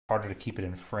harder to keep it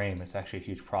in frame. It's actually a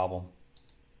huge problem.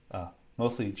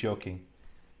 Mostly joking.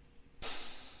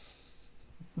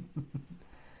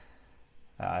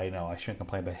 I know, I shouldn't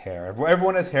complain about hair.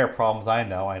 Everyone has hair problems. I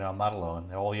know, I'm not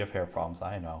alone. All you have hair problems.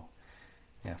 I know.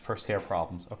 Yeah, first hair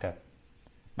problems. Okay.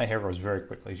 My hair grows very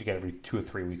quickly. You get every 2 or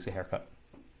 3 weeks a haircut.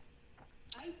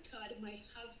 I cut my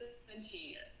husband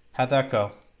hair. How'd that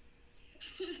go?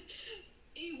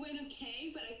 It went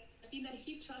okay, but I think that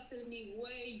he trusted me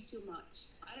way too much.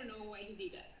 I don't know why he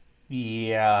did that.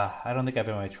 Yeah, I don't think I've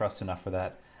been my trust enough for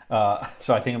that.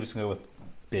 So I think I'm just gonna go with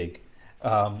big.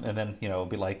 And then, it'll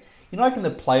be like, like in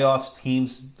the playoffs,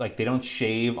 teams like they don't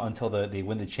shave until they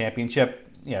win the championship.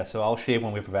 Yeah, so I'll shave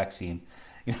when we have a vaccine.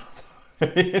 So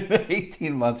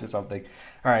 18 months or something.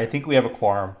 All right, I think we have a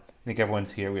quorum. I think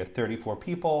everyone's here. We have 34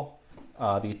 people.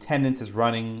 The attendance is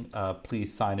running.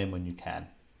 Please sign in when you can.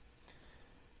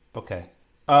 Okay.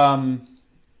 Um,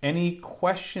 any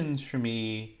questions for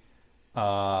me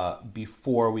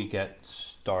before we get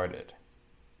started?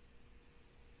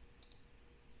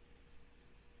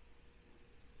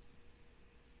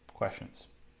 Questions?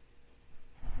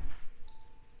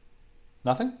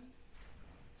 Nothing?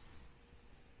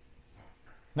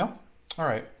 No? All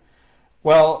right.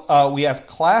 Well, we have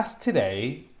class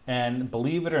today, and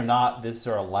believe it or not, this is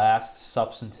our last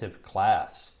substantive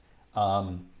class.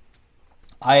 Um,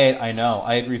 I know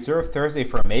I had reserved Thursday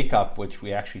for a makeup, which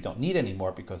we actually don't need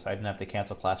anymore because I didn't have to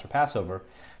cancel class for Passover.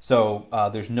 So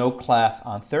there's no class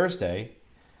on Thursday,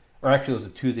 or actually it was a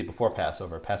Tuesday before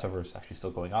Passover. Passover is actually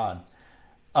still going on.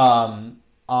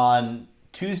 On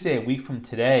Tuesday, a week from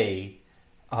today,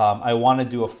 I want to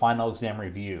do a final exam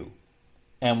review.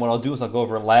 And what I'll do is I'll go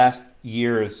over last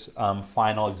year's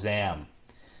final exam,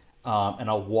 and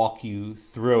I'll walk you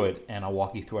through it, and I'll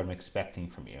walk you through what I'm expecting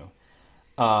from you.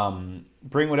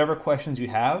 Bring whatever questions you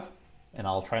have, and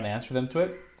I'll try and answer them to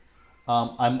it.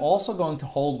 I'm also going to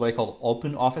hold what I call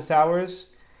open office hours,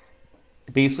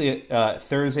 basically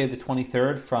Thursday the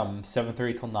 23rd from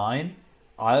 7:30 till 9.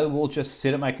 I will just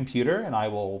sit at my computer, and I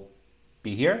will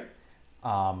be here.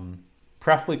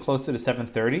 Preferably closer to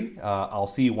 7:30. I'll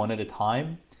see you one at a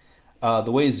time.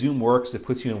 The way Zoom works, it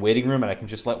puts you in a waiting room, and I can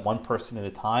just let one person at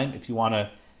a time. If you want to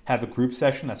have a group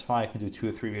session, that's fine. I can do 2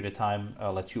 or 3 at a time.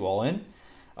 Let you all in.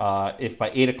 If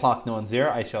by 8 o'clock no one's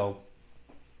there, I shall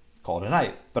call it a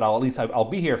night. But I'll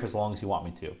be here for as long as you want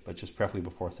me to, but just preferably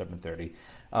before 7:30.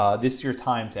 This is your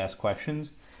time to ask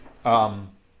questions.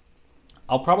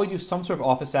 I'll probably do some sort of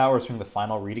office hours during the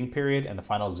final reading period and the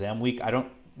final exam week. I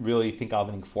don't really think I'll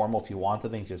have anything formal. If you want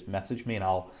something, just message me and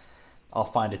I'll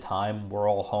find a time. We're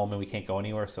all home and we can't go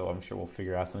anywhere, so I'm sure we'll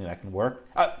figure out something that can work.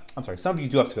 I'm sorry, some of you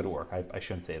do have to go to work. I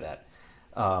shouldn't say that.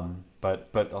 But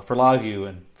for a lot of you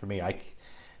and for me,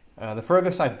 the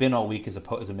furthest I've been all week is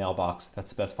a mailbox.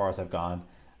 That's as far as I've gone.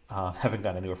 Haven't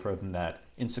gone anywhere further than that.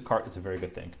 Instacart is a very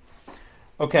good thing.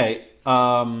 Okay,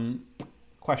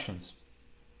 questions?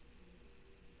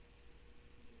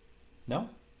 No?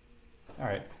 All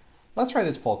right. Let's try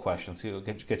this poll question. See, it'll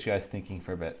get you guys thinking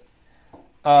for a bit.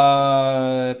 So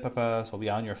I'll be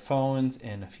on your phones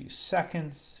in a few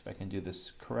seconds. If I can do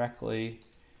this correctly.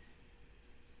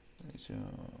 Resume.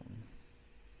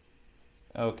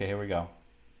 Okay, here we go.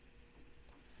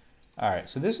 All right,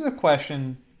 so this is a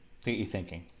question to get you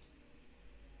thinking.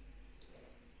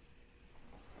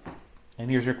 And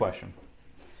here's your question.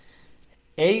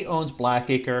 A owns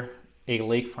Blackacre, a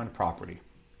lakefront property.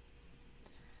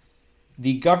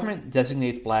 The government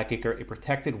designates Blackacre a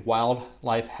protected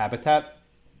wildlife habitat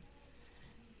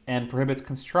and prohibits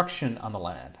construction on the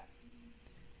land.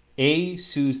 A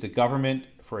sues the government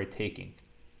for a taking.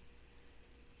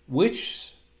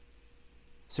 Which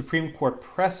Supreme Court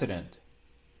precedent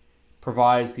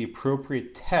provides the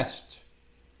appropriate test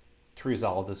to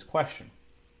resolve this question?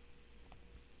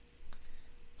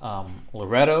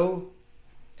 Loretto,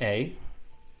 A.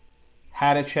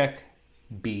 Hadachek,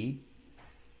 B.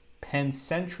 Penn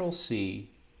Central,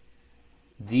 C.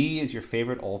 D is your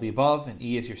favorite, all the above, and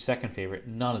E is your second favorite,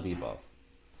 none of the above.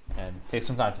 And take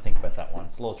some time to think about that one.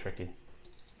 It's a little tricky.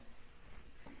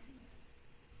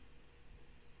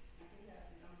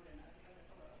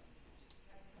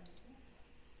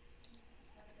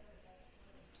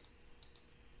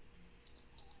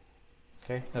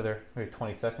 Okay, another maybe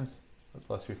 20 seconds.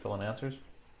 Let's refill in answers.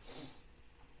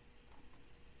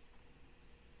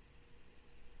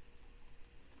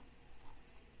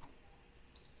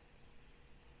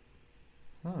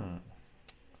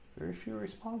 Very few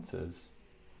responses.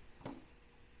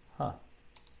 Huh.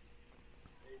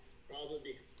 It's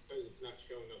probably because it's not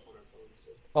showing up on our phone.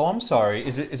 So. Oh, I'm sorry.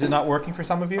 Is it not working for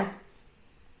some of you?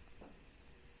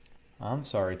 I'm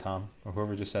sorry, Tom, or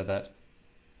whoever just said that.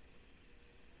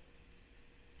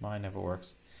 Mine never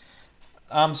works.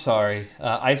 I'm sorry.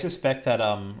 I suspect that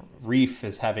Reef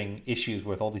is having issues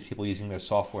with all these people using their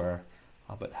software,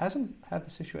 but hasn't had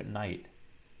this issue at night.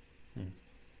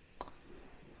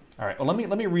 All right. Well,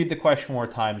 let me read the question one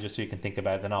more time just so you can think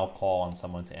about it. Then I'll call on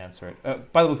someone to answer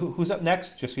it. By the way, who's up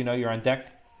next? Just so you know, you're on deck.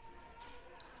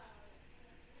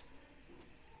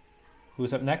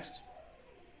 Who's up next?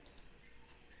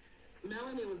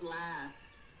 Melanie was last.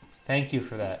 Thank you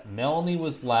for that. Melanie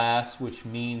was last, which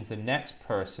means the next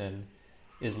person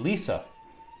is Lisa.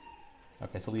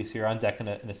 Okay, so Lisa, you're on deck in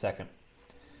a second.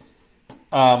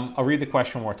 I'll read the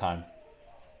question one more time.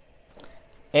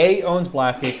 A owns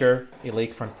Blackacre, a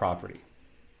lakefront property.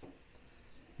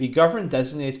 The government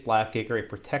designates Blackacre a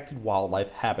protected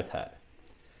wildlife habitat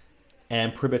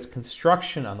and prohibits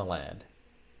construction on the land.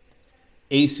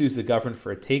 A sues the government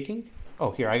for a taking.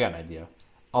 Oh, here, I got an idea.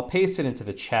 I'll paste it into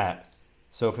the chat.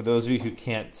 So for those of you who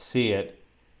can't see it,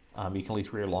 you can at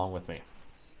least read along with me.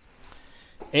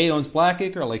 A owns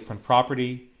Blackacre, a lakefront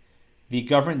property. The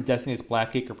government designates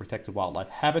Blackacre protected wildlife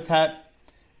habitat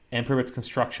and prohibits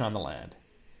construction on the land.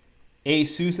 A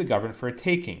sues the government for a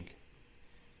taking.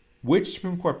 Which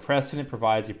Supreme Court precedent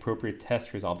provides the appropriate test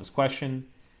to resolve this question?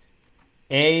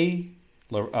 A.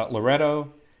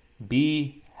 Loretto.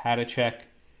 B. Hadachek.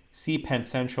 C. Penn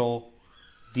Central.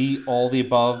 D. All the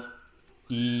above.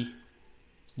 E.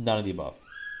 None of the above.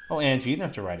 Oh, Angie, you didn't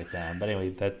have to write it down. But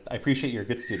anyway, I appreciate you're a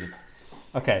good student.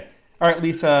 Okay. All right,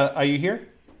 Lisa, are you here?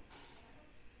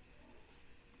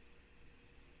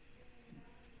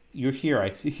 You're here.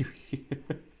 I see you here.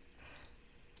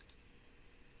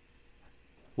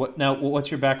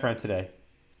 What's your background today?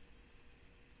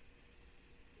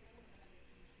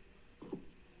 Can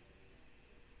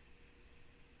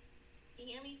you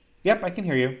hear me? Yep, I can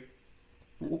hear you.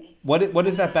 Okay. What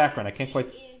is that background? I can't quite.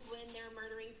 It is when they're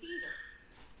murdering Caesar.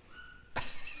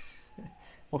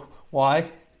 Why?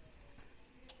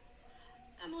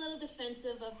 I'm a little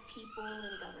defensive of people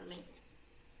and government.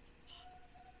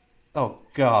 Oh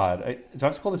God! Do I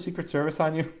have to call the Secret Service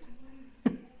on you?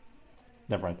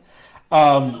 Never mind.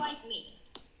 People like me.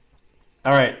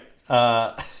 All right.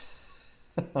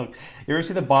 You ever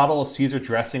see the bottle of Caesar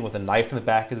dressing with a knife in the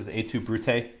back as his A2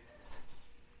 Brute?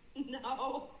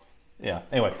 No. Yeah.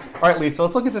 Anyway. All right, Lisa.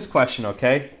 Let's look at this question,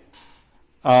 okay?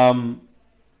 How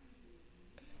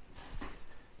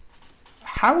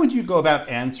would you go about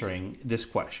answering this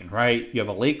question, right? You have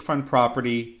a lakefront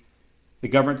property. The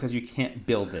government says you can't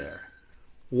build there.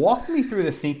 Walk me through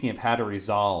the thinking of how to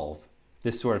resolve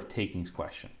this sort of takings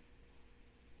question.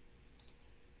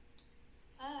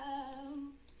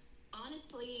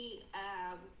 Honestly,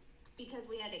 because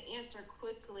we had to answer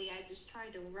quickly, I just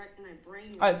tried to wreck my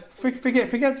brain.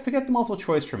 Forget the multiple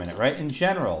choice for a minute, right? In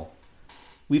general,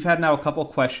 we've had now a couple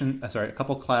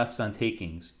classes on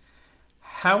takings.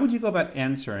 How would you go about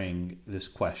answering this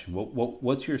question?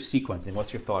 What's your sequencing?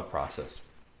 What's your thought process?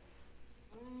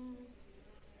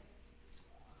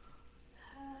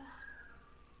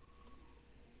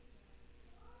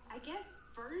 I guess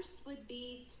first would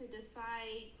be to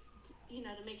decide,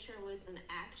 to make sure it was an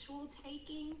actual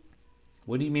taking.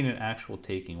 What do you mean an actual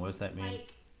taking? What does that mean?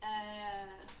 Like, I'm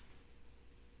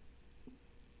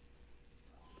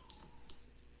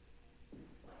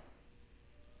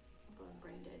going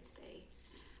brain dead today.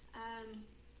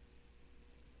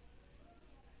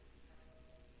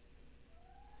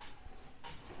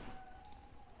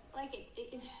 Like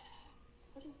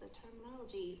what is the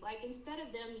terminology? Like instead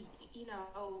of them,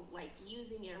 like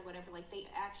using it or whatever, like they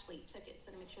actually took it.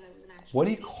 So to make sure that was an actual. What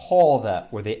do you call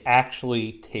that where they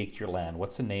actually take your land?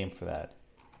 What's the name for that?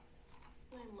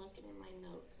 So I'm looking in my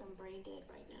notes. I'm brain dead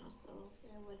right now, so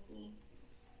bear with me.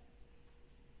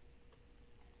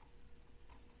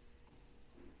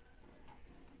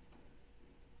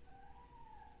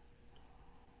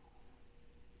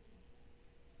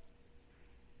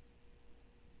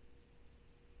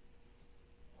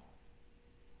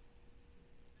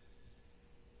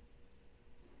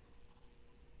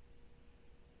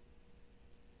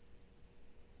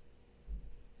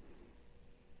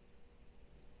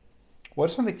 What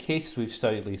are some of the cases we've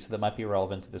studied, Lisa, that might be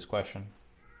relevant to this question?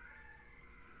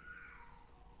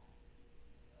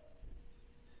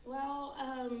 Well,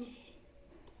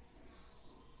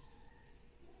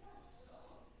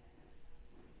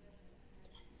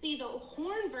 see, the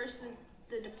Horn versus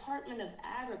the Department of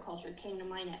Agriculture came to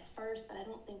mind at first, but I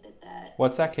don't think that.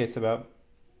 What's that case about?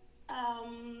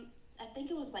 I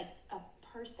think it was like a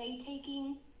per se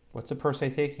taking. What's a per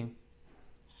se taking?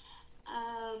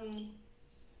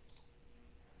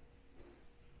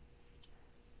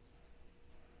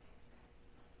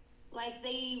 Like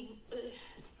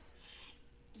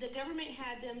the government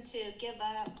had them to give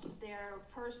up their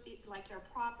their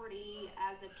property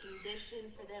as a condition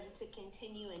for them to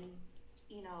continue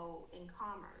in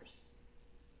commerce.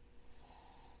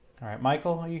 All right,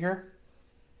 Michael, are you here?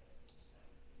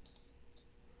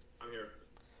 I'm here.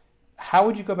 How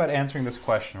would you go about answering this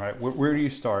question, right? Where do you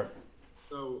start?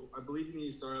 So I believe you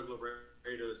need to start at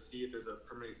Laredo to see if there's a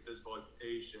permanent physical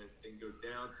occupation, then go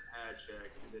down to Hatcheck,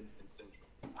 and then in Central.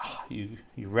 You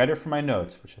read it from my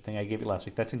notes, which I think I gave you last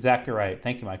week. That's exactly right.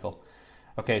 Thank you, Michael.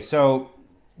 Okay, so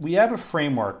we have a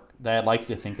framework that I'd like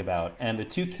you to think about, and the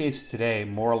two cases today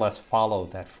more or less follow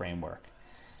that framework.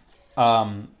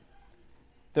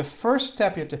 The first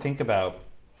step you have to think about,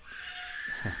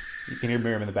 you can hear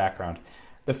Miriam in the background.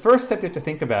 The first step you have to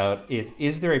think about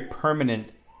is there a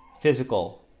permanent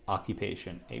physical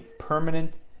occupation? A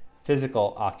permanent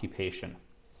physical occupation.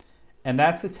 And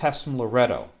that's the test from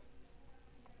Loretto.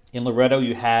 In Loretto,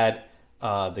 you had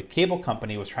the cable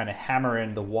company was trying to hammer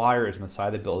in the wires in the side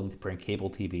of the building to bring cable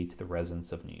TV to the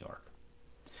residents of New York.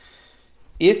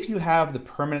 If you have the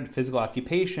permanent physical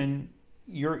occupation,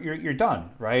 you're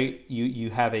done, right? You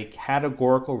have a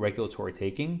categorical regulatory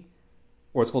taking,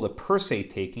 or it's called a per se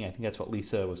taking. I think that's what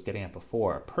Lisa was getting at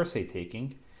before, a per se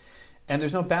taking. And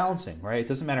there's no balancing, right? It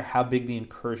doesn't matter how big the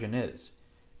incursion is.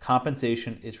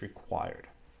 Compensation is required.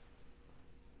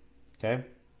 Okay?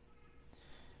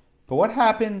 But what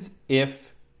happens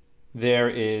if there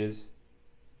is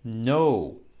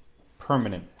no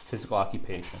permanent physical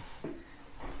occupation?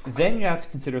 Then you have to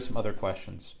consider some other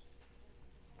questions.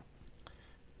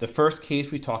 The first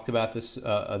case we talked about this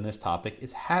on this topic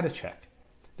is Hatcheck.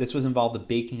 This was involved the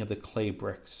baking of the clay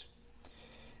bricks.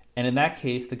 And in that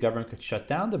case, the government could shut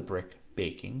down the brick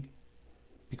baking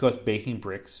because baking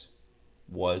bricks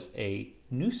was a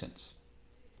nuisance.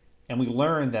 And we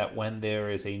learned that when there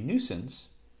is a nuisance,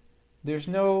 there's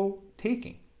no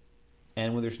taking.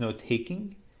 And when there's no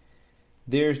taking,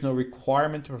 there's no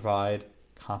requirement to provide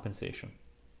compensation.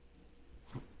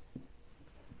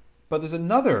 But there's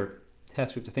another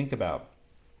test we have to think about.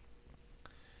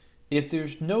 If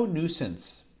there's no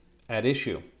nuisance at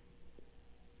issue,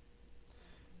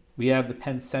 we have the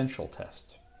Penn Central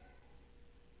test,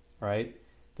 right?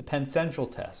 The Penn Central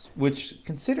test, which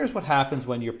considers what happens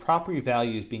when your property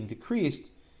value is being decreased,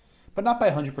 but not by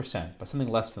 100%, but something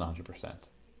less than 100%.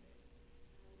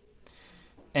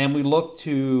 And we look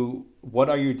to what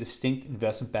are your distinct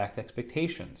investment-backed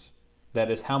expectations? That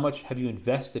is, how much have you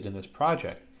invested in this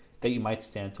project that you might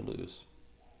stand to lose?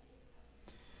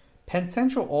 Penn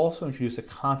Central also introduced a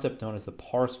concept known as the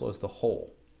parcel as the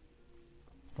whole,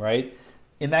 right?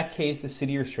 In that case, the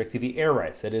city restricted the air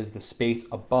rights, that is, the space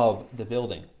above the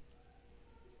building.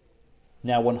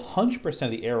 Now, 100%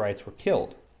 of the air rights were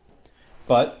killed,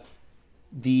 but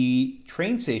the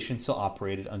train station still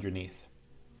operated underneath,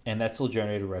 and that still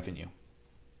generated revenue.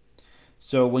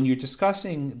 So when you're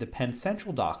discussing the Penn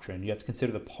Central doctrine, you have to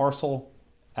consider the parcel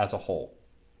as a whole.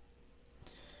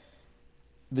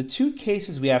 The two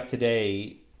cases we have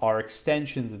today are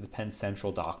extensions of the Penn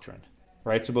Central doctrine,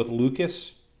 right? So both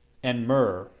Lucas and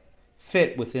Murr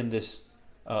fit within this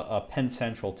Penn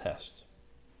Central test.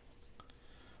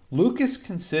 Lucas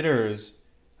considers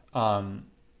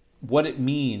what it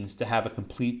means to have a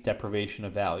complete deprivation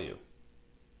of value.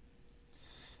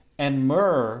 And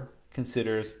Murr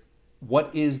considers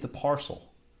what is the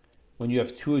parcel. When you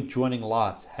have two adjoining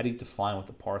lots, how do you define what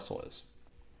the parcel is?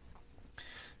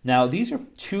 Now, these are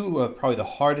two of probably the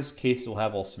hardest cases we'll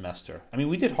have all semester. I mean,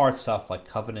 we did hard stuff like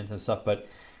covenants and stuff, but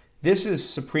this is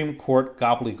Supreme Court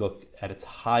gobbledygook at its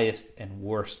highest and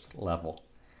worst level.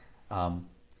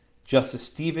 Justice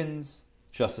Stevens,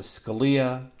 Justice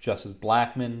Scalia, Justice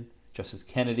Blackmun, Justice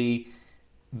Kennedy,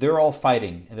 they're all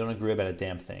fighting and they don't agree about a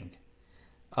damn thing.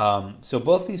 So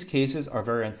both these cases are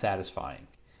very unsatisfying.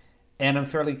 And I'm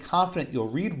fairly confident you'll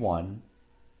read one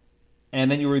and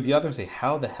then you read the other and say,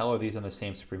 how the hell are these on the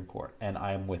same Supreme Court? And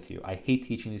I am with you. I hate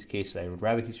teaching these cases. I would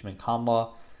rather teach them in common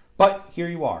law. But here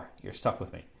you are. You're stuck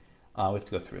with me. We have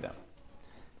to go through them.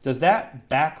 Does that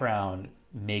background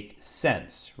make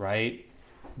sense, right?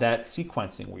 That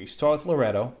sequencing where you start with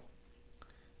Loretto,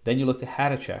 then you look to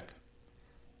Hatcheck,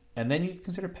 and then you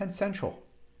consider Penn Central.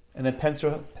 And then Penn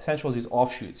Central has these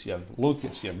offshoots. You have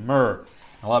Lucas, you have Murr,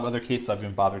 and a lot of other cases I've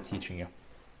even bothered teaching you.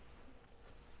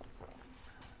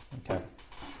 Okay.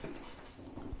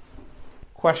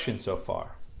 Questions so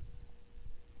far?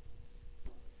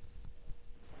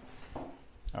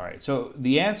 All right, so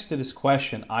the answer to this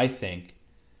question, I think,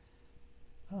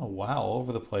 oh wow, all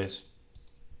over the place.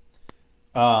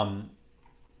 No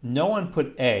one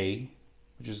put A,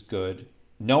 which is good.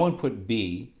 No one put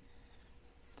B.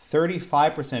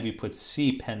 35% of you put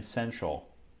C, Penn Central.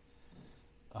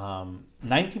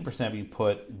 19% of you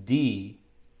put D,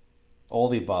 all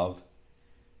the above,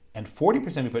 and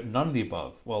 40% of you put none of the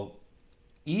above. Well,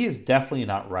 E is definitely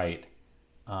not right.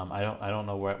 I don't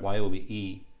know why it would be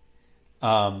E.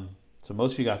 So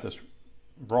most of you got this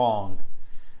wrong.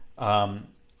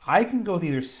 I can go with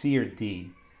either C or D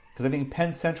because I think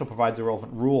Penn Central provides a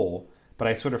relevant rule, but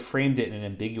I sort of framed it in an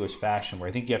ambiguous fashion where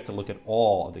I think you have to look at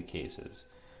all of the cases.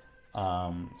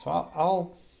 So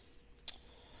I'll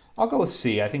go with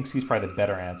C. I think C is probably the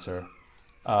better answer,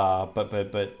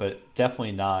 but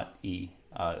definitely not E.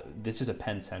 This is a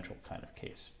Penn Central kind of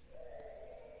case.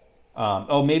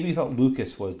 Oh, maybe you thought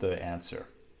Lucas was the answer.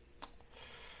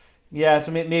 Yeah,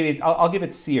 so maybe I'll give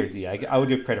it C or D. I would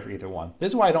give credit for either one.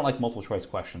 This is why I don't like multiple choice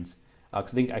questions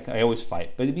because I think I always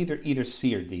fight. But it'd be either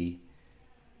C or D,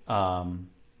 and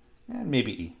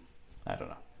maybe E. I don't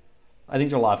know. I think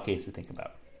there are a lot of cases to think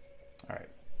about. All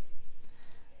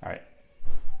right.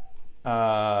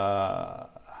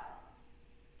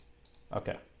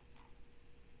 Okay.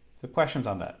 So questions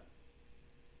on that.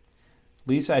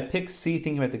 Lisa, I picked C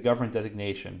thinking about the government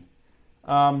designation.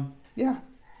 Yeah,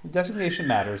 the designation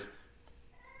matters.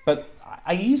 But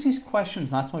I use these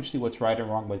questions not so much to see what's right or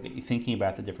wrong, but thinking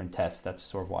about the different tests. That's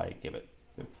sort of why I give it.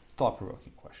 They're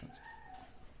thought-provoking questions.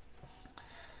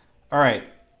 All right.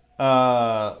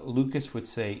 Lucas would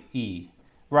say E.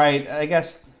 Right. I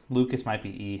guess Lucas might be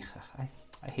E.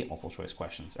 I hate multiple choice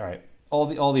questions. All right. All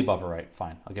the above are right.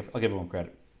 Fine. I'll give everyone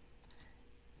credit.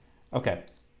 Okay.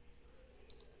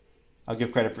 I'll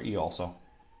give credit for E also.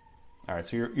 All right.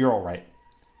 So you're all right.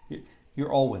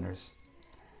 You're all winners.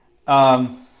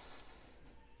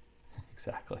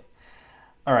 Exactly.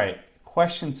 All right.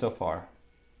 Questions so far?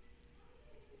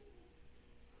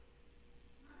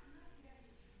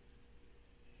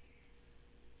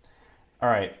 All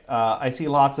right. I see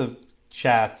lots of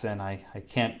chats, and I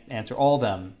can't answer all of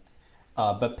them.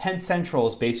 But Penn Central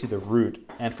is basically the root,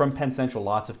 and from Penn Central,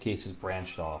 lots of cases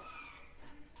branched off.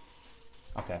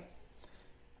 Okay.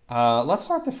 Let's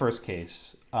start the first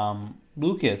case.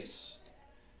 Lucas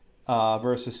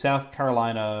versus South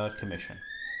Carolina Commission.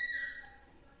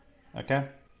 Okay.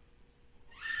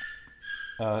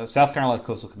 South Carolina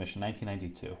Coastal Commission,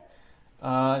 1992.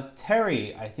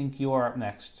 Terry, I think you are up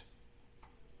next.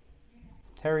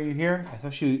 Terry, you here? I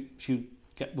thought she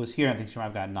was here. I think she might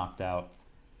have gotten knocked out.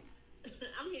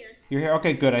 I'm here. You're here?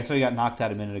 Okay, good. I saw you got knocked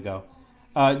out a minute ago.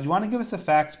 Do you want to give us the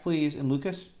facts, please, in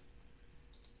Lucas?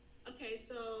 Okay,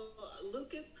 so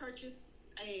Lucas purchased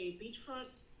a beachfront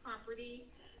property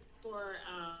for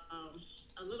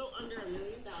a little under $1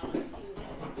 million. He wanted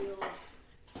to build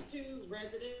 2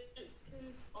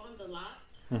 residences on the lot.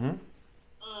 Mm-hmm.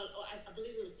 I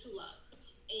believe it was 2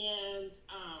 lots. And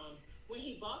when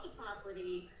he bought the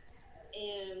property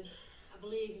in, I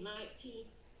believe,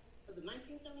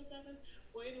 1977?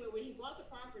 Well, anyway, when he bought the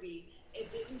property, it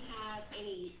didn't have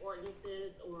any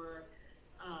ordinances or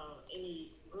any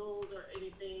rules or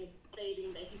anything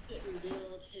stating that he couldn't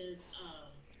build his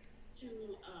 2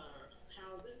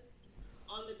 houses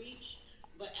on the beach.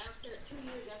 But 2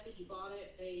 years after he bought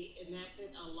it, they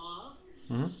enacted a law,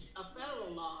 a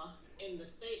federal law, and the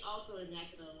state also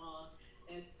enacted a law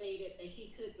that stated that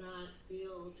he could not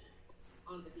build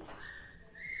on the beach.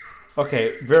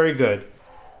 Okay, very good.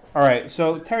 All right,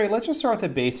 so Terry, let's just start with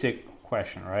a basic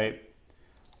question, right?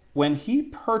 When he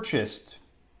purchased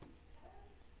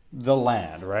the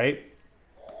land, right,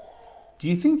 do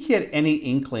you think he had any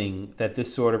inkling that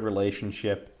this sort of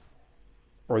relationship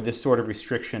or this sort of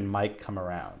restriction might come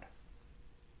around?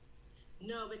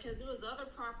 No, because there was other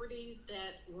properties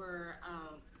that were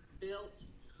built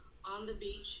on the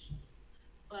beach,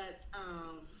 but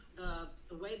the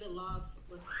way the laws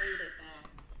was stated that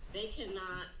they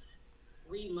cannot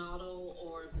remodel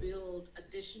or build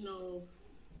additional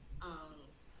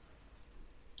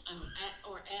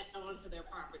add on to their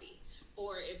property,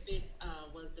 or if it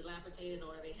was dilapidated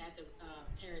or they had to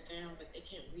tear it down, but they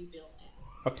can't rebuild it.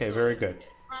 Okay, so very good.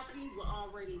 Properties were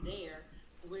already there,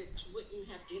 which wouldn't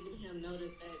have given him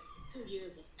notice that 2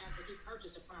 years after he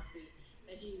purchased the property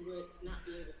that he would not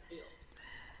be able to build.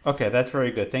 Okay, that's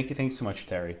very good. Thank you. Thanks so much,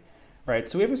 Terry. All right,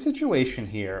 so we have a situation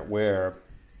here where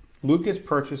Lucas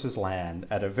purchases land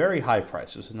at a very high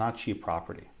price. This is not cheap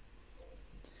property.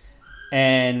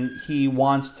 And he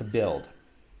wants to build.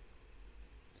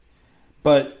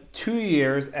 But 2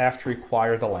 years after he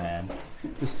acquired the land,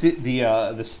 the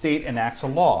state enacts a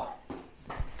law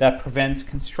that prevents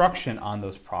construction on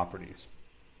those properties.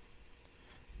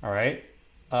 All right.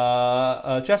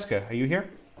 Jessica, are you here?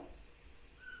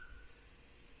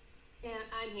 Yeah,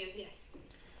 I'm here, yes.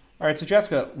 All right, so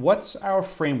Jessica, what's our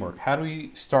framework? How do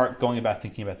we start going about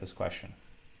thinking about this question?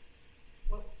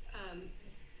 Well,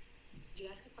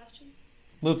 question?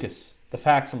 Lucas, the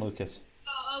facts and Lucas.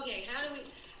 Oh, okay. How do we?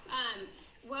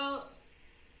 Well,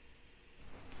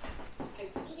 I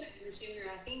don't understand what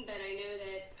you're asking, but I know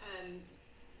that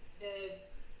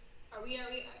are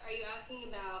you asking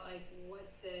about like what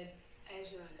the? I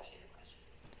actually don't understand the question.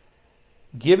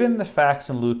 Given the facts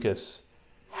and Lucas,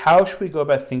 how should we go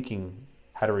about thinking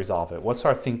how to resolve it? What's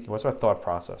our thinking? What's our thought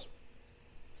process?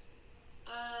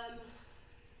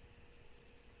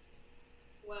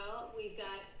 Well, we've got.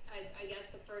 I guess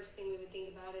the first thing we would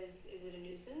think about is it a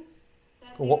nuisance?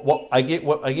 That I gave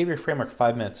you a framework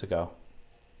 5 minutes ago.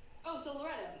 Oh, so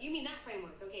Loretto. You mean that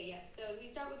framework? Okay, yes. So we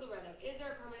start with Loretto. Is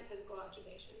there a permanent physical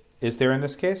occupation? Is there in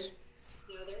this case?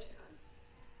 No, there's none.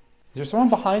 Is there someone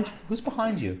behind you? Who's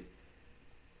behind you?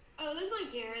 Oh, those are my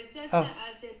parents. That's Oh.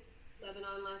 us in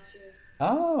Lebanon last year.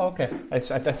 Oh, okay. I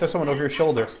saw someone over your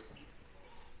shoulder.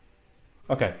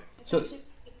 Okay. It's So, actually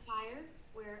the tire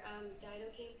where Dido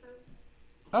came from.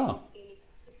 oh,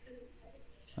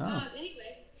 oh,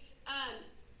 Anyway,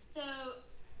 so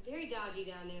very dodgy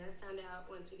down there. Found out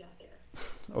once we got there.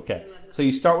 okay. So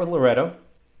you start with Loretto.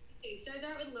 So you start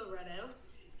out with Loretto.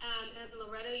 And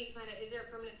Loretto, you find out, is there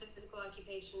a permanent physical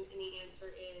occupation? And the answer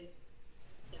is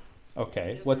no.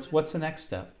 Okay. No What's permanent. the next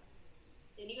step?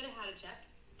 Then you go to how to check.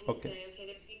 And you Okay. say, okay,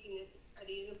 they're taking this. Are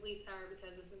they using police power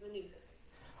because this is a nuisance?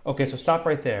 Okay, so stop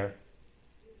right there.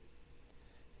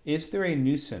 Is there a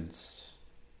nuisance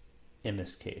in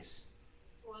this case?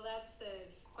 Well, that's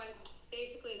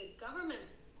basically the government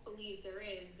believes there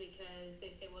is because they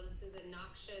say, well, this is a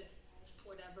noxious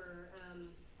whatever.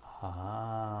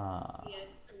 Ah. Yeah,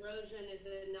 erosion is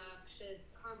a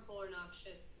noxious, harmful or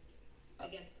noxious. So I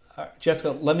guess.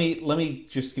 Jessica, let me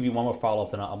just give you one more follow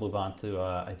up, then I'll move on to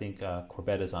I think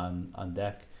Corbett is on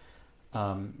deck.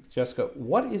 Jessica,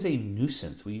 what is a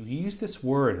nuisance? We use this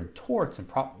word in torts and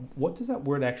what does that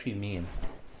word actually mean?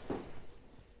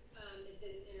 It's an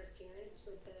interference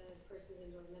with the person's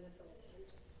enjoyment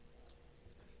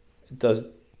of the land.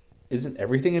 Isn't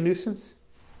everything a nuisance?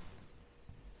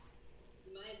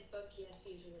 In my book, yes,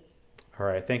 usually. All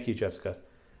right, thank you, Jessica.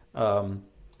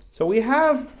 So we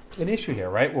have an issue here,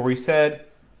 right, where we said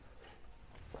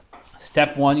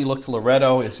step one, you look to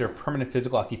Loretto. Is there a permanent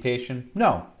physical occupation?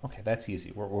 No. Okay, that's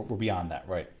easy. We're beyond that,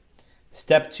 right?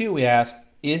 Step two, we ask,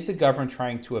 is the government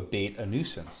trying to abate a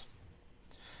nuisance?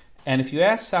 And if you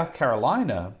ask South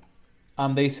Carolina,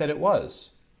 they said it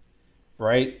was,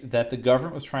 right? That the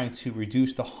government was trying to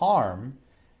reduce the harm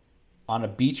on a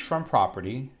beachfront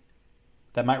property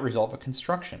that might result in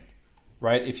construction,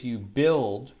 right? If you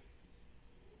build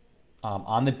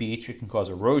on the beach, it can cause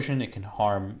erosion. It can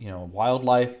harm,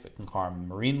 wildlife. It can harm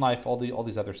marine life. All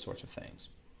these other sorts of things.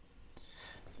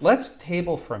 Let's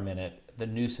table for a minute the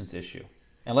nuisance issue,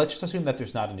 and let's just assume that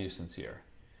there's not a nuisance here.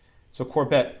 So,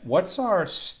 Corbett, what's our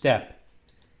step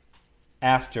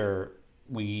after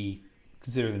we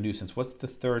consider the nuisance? What's the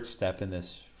third step in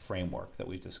this framework that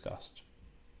we've discussed?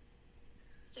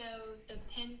 So the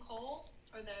Penn Coal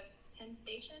or the Penn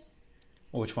Station?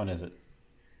 Well, which one is it?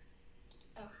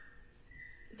 Oh,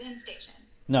 the Penn Station.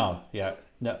 No,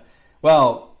 no.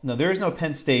 Well, no, there is no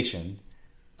Penn Station.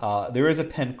 There is a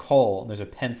Penn Coal, and there's a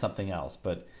Penn something else.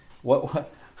 But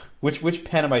which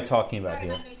Penn am I talking about Sorry,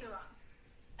 here? my notes are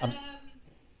wrong.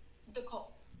 The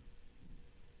coal.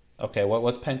 Okay,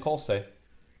 what's Penn Coal say?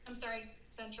 I'm sorry,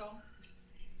 Central.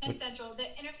 Penn Central, the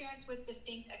interference with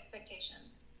distinct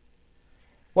expectations.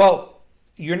 Well,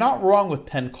 you're not wrong with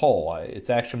Penn Coal. It's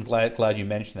actually, I'm glad you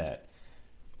mentioned that.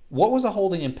 What was the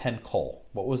holding in Penn Coal?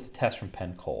 What was the test from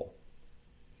Penn Coal?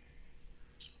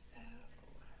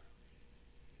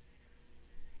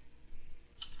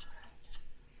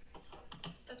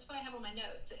 That's what I have on my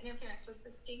notes. The interference with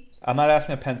distinct. I'm not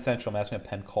asking about Penn Central. I'm asking about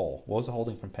Penn Coal. What was the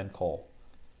holding from Penn Coal?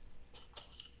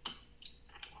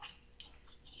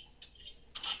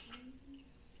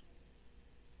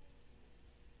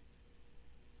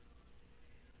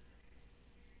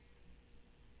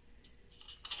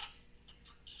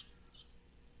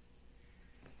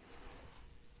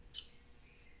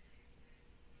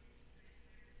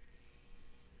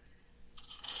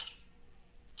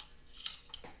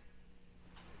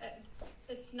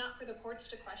 It's not for the courts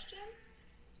to question?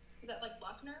 Is that like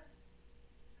Lochner?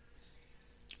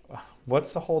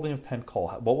 What's the holding of Penn Coal?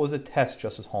 What was the test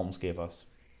Justice Holmes gave us?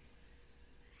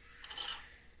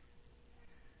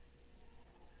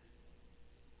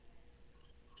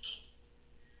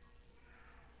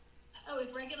 Oh,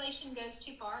 if regulation goes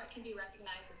too far, it can be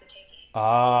recognized as a taking.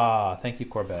 Ah, thank you,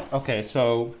 Corbett. Okay,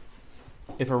 so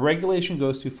if a regulation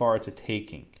goes too far, it's a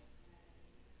taking.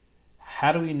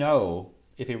 How do we know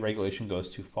if a regulation goes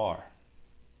too far?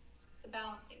 The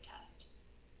balancing test.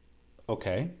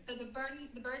 Okay. So the burden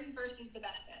versus the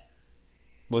benefit.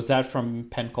 Was that from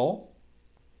Penn Cole?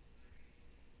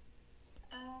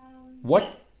 What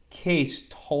Yes. case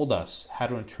told us how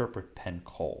to interpret Penn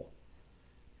Cole?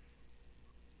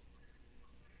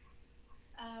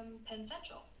 Penn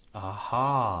Central.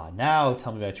 Aha. Now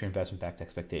tell me about your investment-backed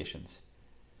expectations.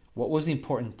 What was the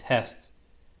important test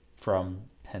from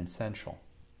Penn Central?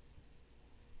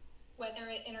 Whether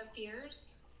it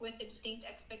interferes with the distinct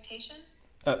expectations.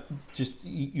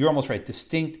 You're almost right.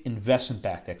 Distinct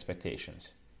investment-backed expectations.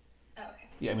 Oh, okay.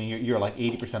 Yeah, I mean, you're like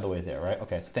 80% of the way there, right?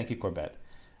 Okay, so thank you, Corbett.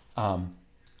 So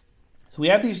we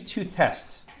have these two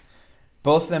tests.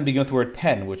 Both of them begin with the word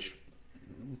Penn, which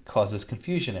causes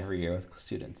confusion every year with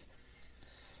students.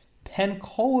 Penn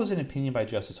Cole is an opinion by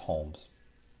Justice Holmes.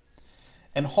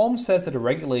 And Holmes says that a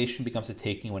regulation becomes a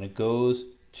taking when it goes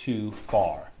too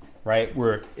far, right?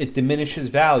 Where it diminishes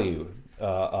value.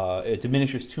 It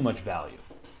diminishes too much value.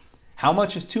 How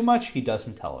much is too much? He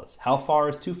doesn't tell us. How far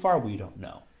is too far? We don't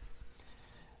know.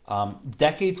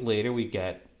 Decades later, we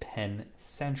get Penn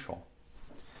Central.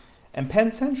 And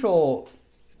Penn Central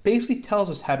basically tells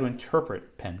us how to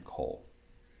interpret Penn Cole.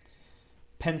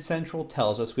 Penn Central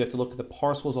tells us we have to look at the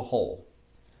parcel as a whole.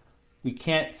 We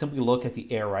can't simply look at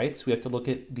the air rights. We have to look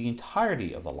at the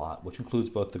entirety of the lot, which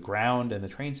includes both the ground and the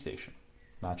train station,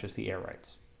 not just the air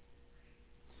rights.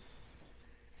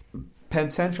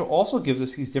 Penn Central also gives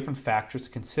us these different factors to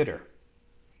consider,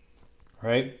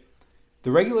 right? The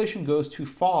regulation goes too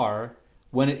far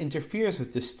when it interferes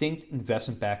with distinct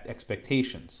investment-backed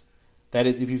expectations. That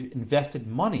is, if you've invested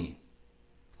money,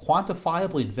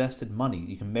 quantifiably invested money,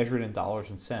 you can measure it in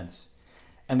dollars and cents,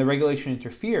 and the regulation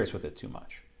interferes with it too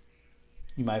much,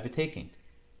 you might have a taking.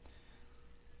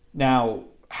 Now,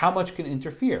 how much can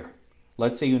interfere?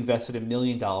 Let's say you invested $1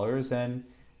 million and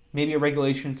maybe a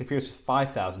regulation interferes with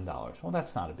 $5,000. Well,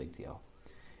 that's not a big deal.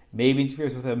 Maybe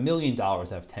interferes with $1 million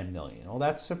out of $10 million. Well,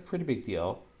 that's a pretty big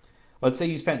deal. Let's say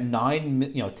you spent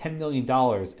 $10 million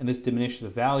and this diminishes the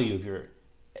value of your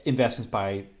investments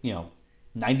by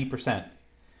 90%.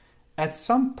 At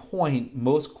some point,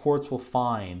 most courts will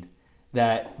find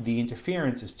that the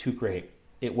interference is too great.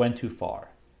 It went too far.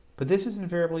 But this is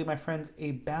invariably, my friends,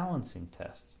 a balancing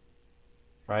test,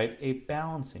 right? A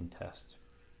balancing test.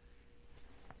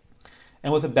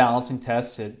 And with a balancing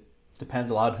test, it depends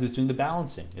a lot on who's doing the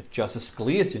balancing. If Justice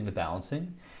Scalia is doing the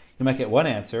balancing, you might get one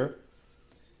answer.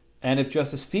 And if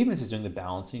Justice Stevens is doing the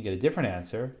balancing, you get a different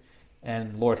answer.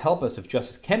 And Lord help us, if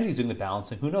Justice Kennedy is doing the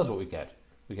balancing, who knows what we get?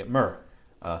 We get Murr.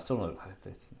 Still don't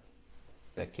know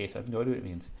that case. I have no idea what it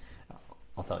means.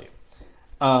 I'll tell you.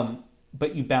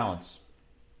 But you balance.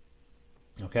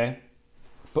 Okay?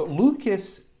 But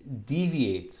Lucas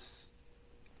deviates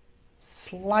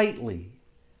slightly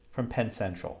from Penn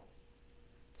Central.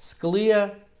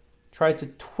 Scalia tried to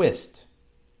twist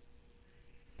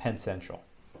Penn Central.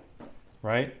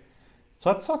 Right?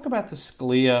 So let's talk about the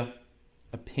Scalia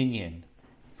opinion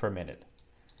for a minute.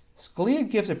 Scalia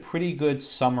gives a pretty good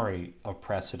summary of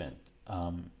precedent.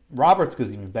 Roberts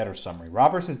gives an even better summary.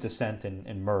 Roberts' dissent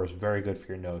in Murr is very good for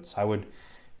your notes. I would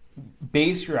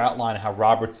base your outline on how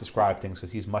Roberts described things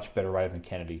because he's much better writer than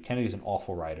Kennedy. Kennedy's an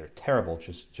awful writer. Terrible,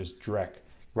 just direct.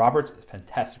 Roberts, a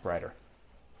fantastic writer.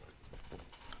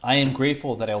 I am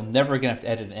grateful that I'll never again have to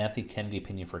edit an Anthony Kennedy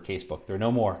opinion for a casebook. There are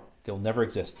no more. They'll never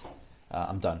exist.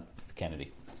 I'm done with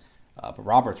Kennedy. But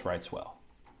Roberts writes well.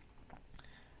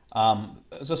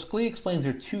 So Scalia explains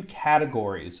there are two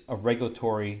categories of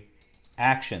regulatory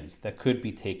actions that could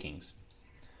be takings.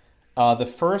 The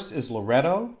first is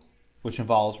Loretto, which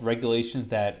involves regulations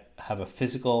that have a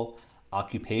physical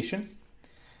occupation.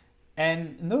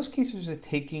 And in those cases, a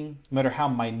taking, no matter how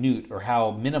minute or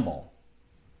how minimal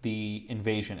the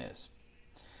invasion is.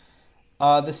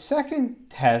 The second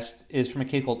test is from a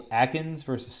case called Agins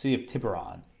versus City of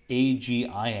Tiburon,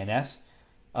 Agins.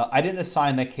 I didn't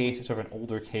assign that case. It's sort of an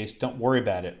older case. Don't worry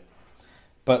about it.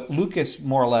 But Lucas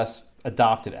more or less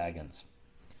adopted Agins.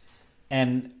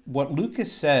 And what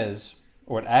Lucas says,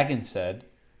 or what Agins said,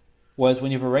 was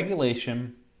when you have a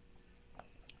regulation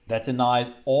that denies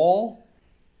all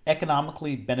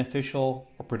economically beneficial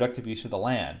or productive use of the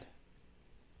land,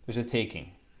 there's a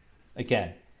taking.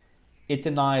 Again, it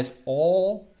denies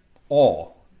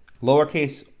underline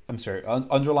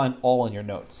all in your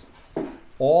notes.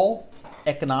 All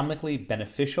economically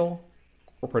beneficial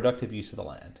or productive use of the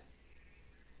land.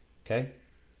 Okay?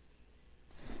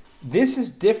 This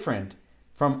is different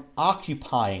from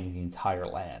occupying the entire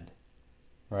land,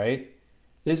 right?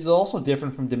 This is also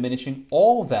different from diminishing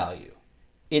all value.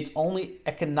 It's only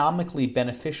economically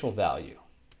beneficial value,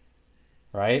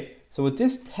 right? So what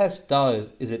this test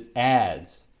does is it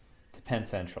adds to Penn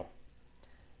Central.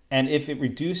 And if it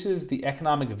reduces the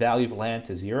economic value of land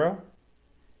to zero,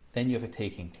 then you have a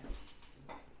taking.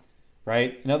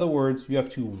 Right? In other words, you have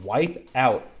to wipe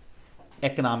out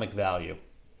economic value.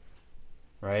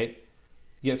 Right?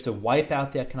 You have to wipe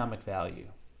out the economic value.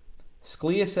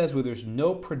 Scalia says where there's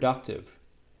no productive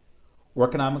or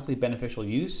economically beneficial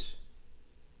use,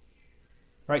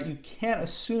 right, you can't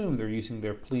assume they're using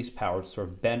their police powers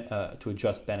to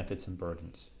adjust benefits and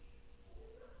burdens.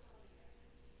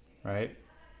 Right?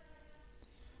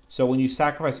 So when you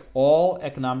sacrifice all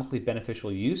economically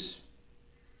beneficial use,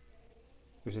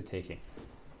 there's a taking.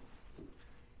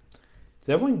 Does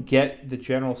everyone get the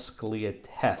general Scalia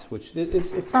test, which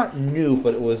it's not new,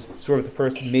 but it was sort of the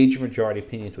first major majority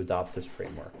opinion to adopt this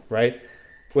framework, right?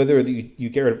 Whether you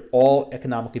get rid of all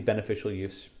economically beneficial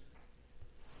use.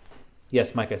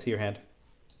 Yes, Mike, I see your hand.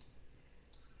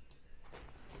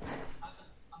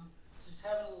 I'm just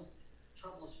having a little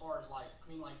trouble as far as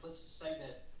let's just say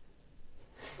that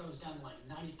it goes down to like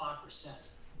 95%.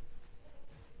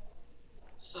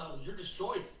 So you're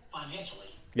destroyed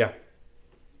financially. Yeah.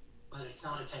 But it's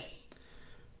not a taking.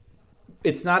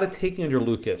 It's not a taking under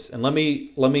Lucas. And let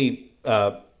me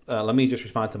just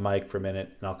respond to Mike for a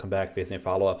minute, and I'll come back if he has any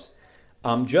follow-ups.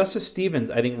 Justice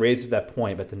Stevens, I think, raises that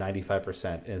point about the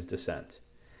 95% in his dissent.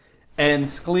 And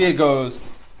Scalia goes,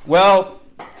 well,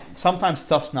 sometimes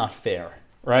stuff's not fair,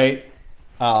 right?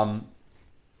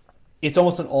 It's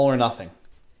almost an all or nothing.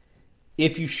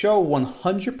 If you show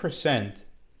 100%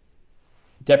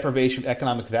 deprivation of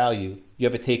economic value, you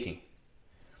have a taking.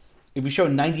 If we show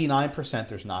 99%,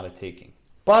 there's not a taking.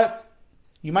 But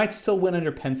you might still win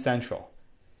under Penn Central.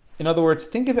 In other words,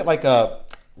 think of it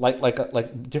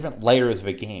like different layers of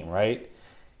a game, right?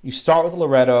 You start with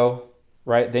Loretto,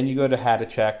 right? Then you go to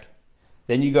Hadachek,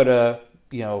 then you go to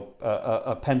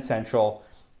Penn Central,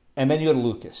 and then you go to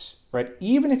Lucas, right?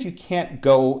 Even if you can't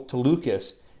go to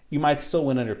Lucas, you might still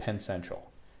win under Penn Central.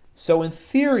 So in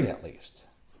theory, at least,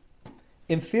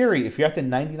 if you're at the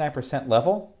 99%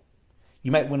 level,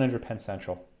 you might win under Penn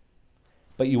Central,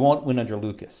 but you won't win under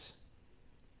Lucas.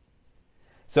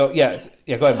 So yeah,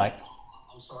 go ahead, Mike.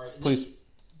 I'm sorry. Please.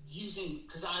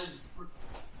 Because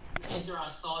either I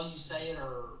saw you say it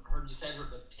or heard you say it,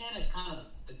 but Penn is kind of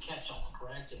the catch-all,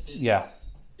 correct? If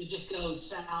it just goes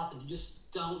south and you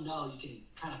just don't know, you can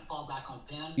kind of fall back on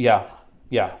Penn. Yeah.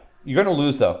 You're going to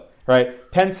lose though,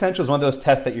 right? Penn Central is one of those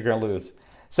tests that you're going to lose.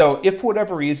 So if for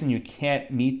whatever reason you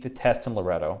can't meet the test in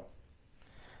Loretto,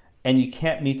 and you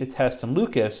can't meet the test in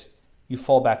Lucas, you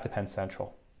fall back to Penn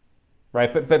Central,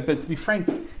 right? But to be frank,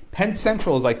 Penn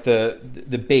Central is like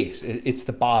the base. It's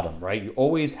the bottom, right? You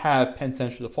always have Penn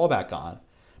Central to fall back on,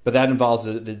 but that involves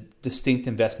the distinct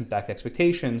investment-backed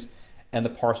expectations and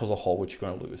the parcel as a whole, which you're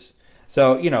going to lose.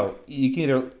 So, you can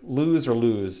either lose or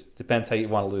lose. Depends how you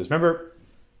want to lose. Remember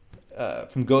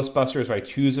from Ghostbusters, right?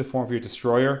 Choose a form of your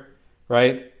destroyer,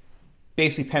 right?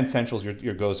 Basically, Penn Central is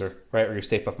your Gozer, right, or your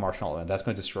Stay Puft Marshmallow, and that's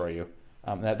going to destroy you.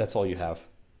 That's all you have.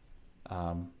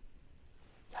 How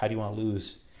do you want to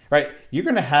lose? Right? You're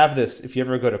going to have this if you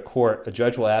ever go to court. A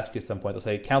judge will ask you at some point. They'll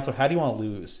say, "Counselor, how do you want to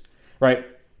lose?" Right?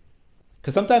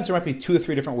 Because sometimes there might be 2 or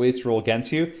 3 different ways to rule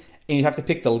against you, and you have to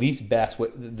pick the least bad way,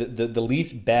 the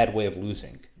least bad way of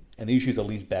losing, and they usually use the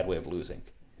least bad way of losing.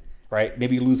 Right?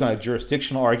 Maybe you lose on a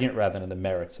jurisdictional argument rather than the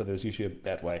merits. So there's usually a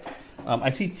bad way. I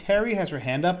see Terry has her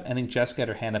hand up. I think Jessica had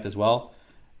her hand up as well.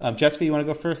 Jessica, you want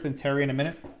to go first, then Terry in a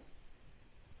minute? You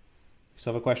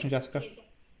still have a question, Jessica?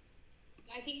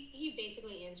 I think you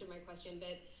basically answered my question,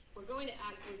 but we're going to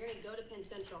go to Penn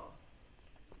Central.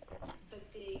 But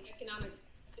the economic,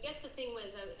 I guess the thing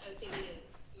was, I was thinking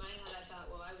in my head, I thought,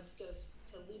 well, I would go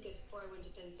to Lucas before I went to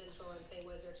Penn Central and say,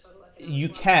 was there total economic You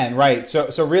loss? can, right.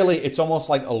 So really, it's almost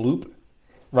like a loop,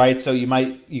 right? So you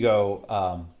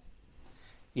go,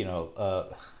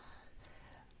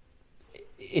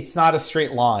 it's not a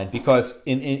straight line because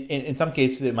in some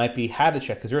cases it might be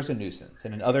Hadachek because there's a nuisance,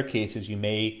 and in other cases you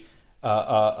may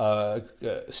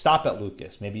stop at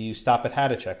Lucas. Maybe you stop at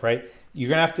Hadachek, right? You're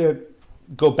gonna have to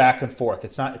go back and forth.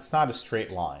 It's not a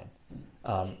straight line.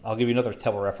 I'll give you another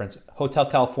table reference. Hotel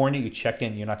California, you check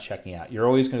in, you're not checking out. You're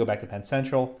always going to go back to Penn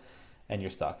Central, and you're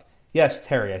stuck. Yes,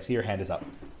 Terry, I see your hand is up.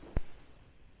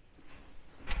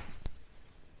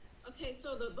 Okay,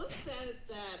 so the book says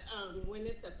that when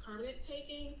it's a permanent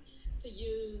taking, to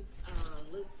use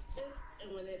Lucas,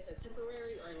 and when it's a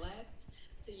temporary or less,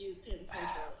 to use Penn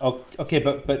Central. Oh, okay,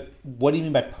 but what do you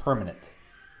mean by permanent?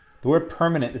 The word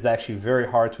permanent is actually very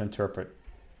hard to interpret.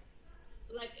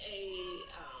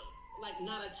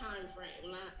 Not a time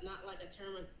frame, not like a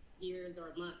term of years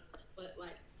or months, but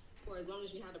like for as long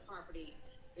as you have the property,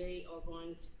 they are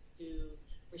going to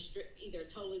either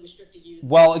totally restricted use.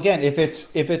 Well, again, if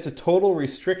it's a total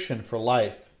restriction for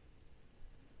life,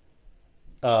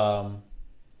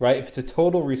 right? If it's a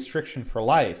total restriction for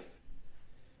life,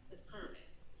 It's permanent.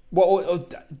 well,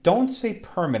 don't say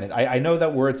permanent. I know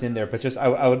that word's in there, but just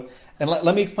I would, and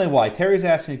let me explain why. Terry's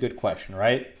asking a good question,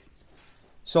 right?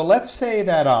 So let's say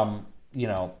that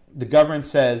the government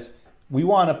says we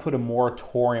want to put a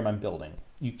moratorium on building.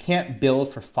 You can't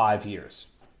build for 5 years,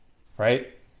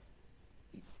 right?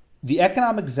 The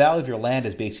economic value of your land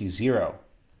is basically zero.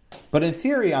 But in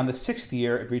theory, on the 6th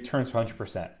year, it returns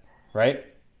 100%, right?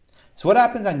 So what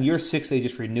happens on year 6? They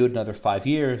just renewed another 5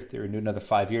 years. They renewed another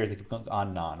 5 years. They keep going on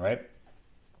and on, right?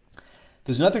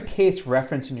 There's another case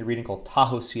referenced in your reading called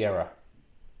Tahoe Sierra.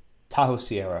 Tahoe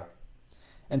Sierra.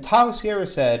 And Tahoe Sierra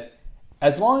said,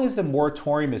 as long as the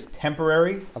moratorium is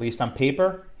temporary, at least on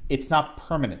paper, it's not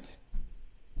permanent,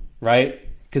 right?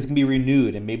 Because it can be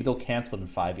renewed and maybe they'll cancel it in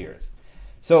 5 years.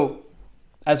 So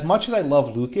as much as I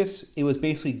love Lucas, it was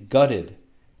basically gutted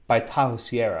by Tahoe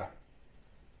Sierra.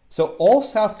 So all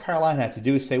South Carolina had to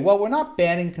do is say, well, we're not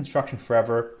banning construction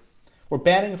forever. We're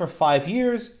banning it for 5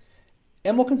 years,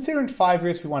 and we'll consider in 5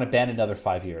 years if we want to ban another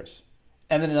 5 years,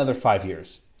 and then another 5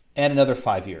 years, and another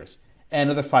 5 years, and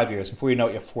another 5 years. Before you know it,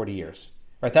 you have 40 years.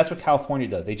 Right? That's what California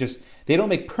does. They don't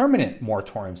make permanent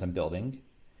moratoriums on building.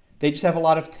 They just have a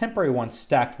lot of temporary ones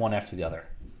stacked one after the other.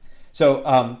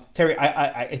 So, Terry,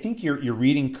 I think you're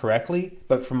reading correctly,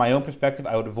 but from my own perspective,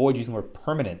 I would avoid using the word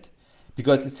permanent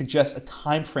because it suggests a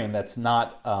time frame that's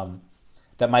not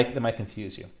that might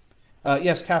confuse you.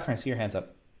 Yes, Catherine, I see your hands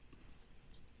up.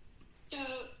 So,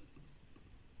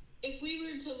 if we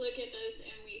were to look at this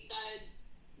and we said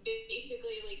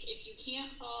basically, like, if you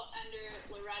can't fall under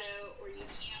Loretto or you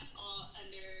can't fall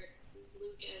under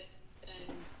Lucas,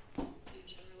 then you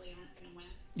generally aren't going to win.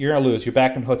 You're gonna lose. You're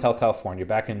back in Hotel California.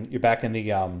 You're back in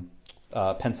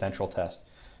the Penn Central test,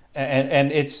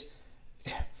 and it's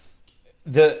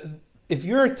if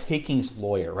you're a takings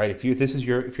lawyer, right? If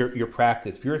your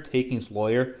practice, if you're a takings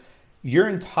lawyer, your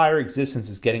entire existence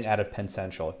is getting out of Penn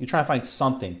Central. You're trying to find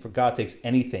something, for God's sakes,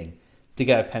 anything to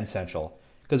get out of Penn Central.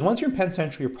 Because once you're in Penn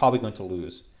Central, you're probably going to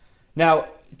lose. Now,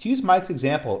 to use Mike's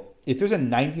example, if there's a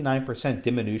 99%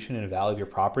 diminution in the value of your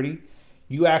property,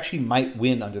 you actually might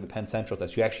win under the Penn Central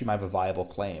test. You actually might have a viable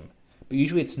claim. But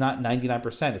usually it's not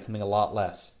 99%, it's something a lot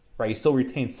less, right? You still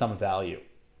retain some value.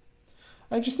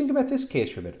 Just think about this case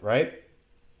for a minute, right?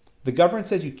 The government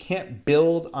says you can't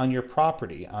build on your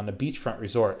property on a beachfront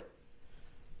resort.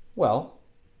 Well,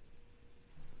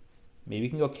 maybe you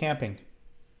can go camping.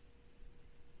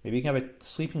 Maybe you can have a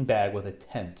sleeping bag with a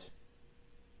tent,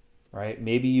 right?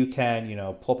 Maybe you can,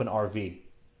 pull up an RV,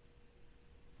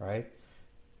 right?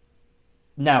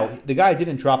 Now, the guy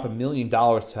didn't drop $1 million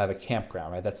to have a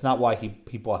campground, right? That's not why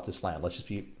he bought this land. Let's just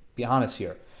be honest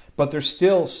here. But there's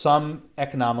still some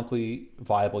economically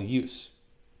viable use.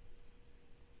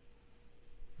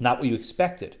 Not what you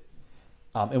expected.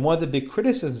 And one of the big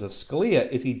criticisms of Scalia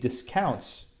is he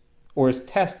discounts, or his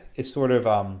test is sort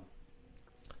of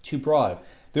too broad.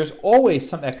 There's always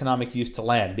some economic use to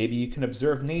land. Maybe you can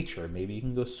observe nature. Maybe you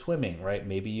can go swimming, right?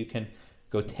 Maybe you can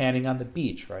go tanning on the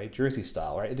beach, right? Jersey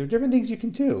style, right? There are different things you can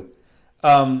do.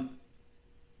 But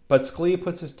Scalia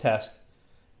puts his test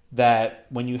that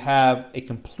when you have a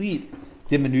complete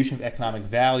diminution of economic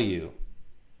value,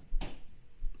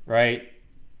 right,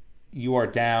 you are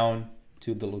down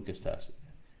to the Lucas test.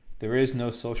 There is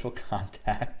no social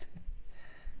contact.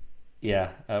 Yeah.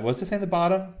 What's this in the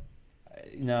bottom?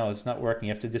 No, it's not working.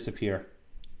 You have to disappear.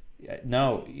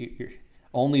 No, you're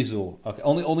only Zoom. Okay,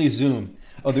 only Zoom.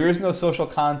 Oh, there is no social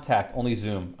contact. Only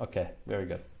Zoom. Okay, very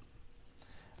good.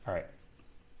 All right.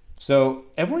 So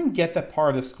everyone get that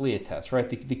part of the Scalia test, right?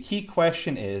 The key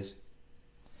question is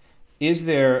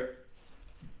there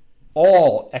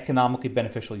all economically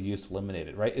beneficial use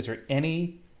eliminated, right? Is there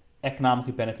any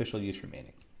economically beneficial use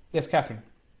remaining? Yes, Catherine.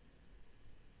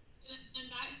 And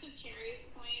back to Terry's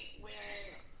point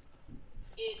where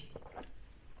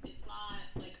it's not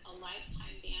like a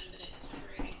lifetime ban, but it's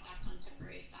temporary, stacked on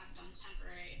temporary, stacked on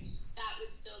temporary, that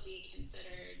would still be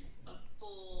considered a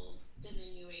full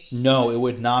diminution. No, it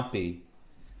would not be.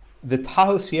 The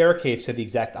Tahoe Sierra case said the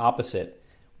exact opposite.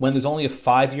 When there's only a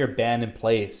 5-year ban in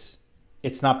place,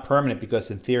 it's not permanent because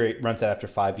in theory it runs out after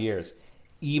 5 years,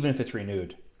 even if it's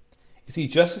renewed. You see,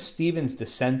 Justice Stevens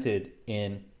dissented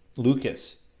in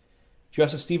Lucas.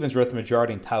 Justice Stevens wrote the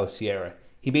majority in Tahoe Sierra.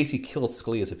 He basically killed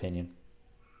Scalia's opinion.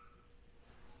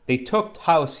 They took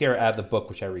Tahoe Sierra out of the book,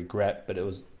 which I regret, but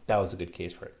that was a good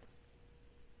case for it.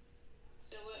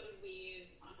 So what would we use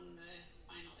on the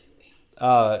final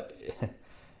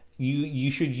exam?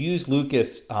 You should use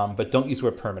Lucas, but don't use the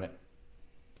word permanent.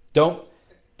 Don't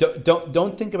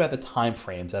don't think about the time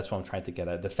frames. That's what I'm trying to get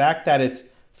at. The fact that it's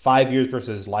 5 years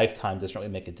versus lifetime doesn't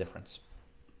really make a difference.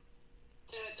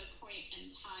 So at the point in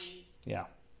time. Yeah.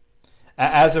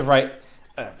 As of right,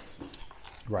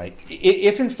 right.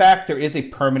 If in fact there is a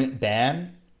permanent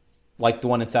ban, like the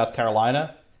one in South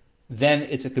Carolina, then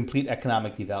it's a complete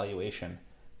economic devaluation.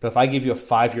 But if I give you a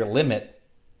 5-year limit,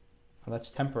 well,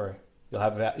 that's temporary.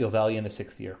 You'll value in the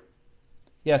 6th year.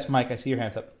 Yes, Mike, I see your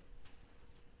hands up.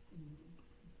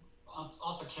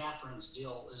 Off of Catherine's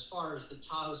deal, as far as the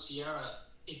Tahoe Sierra,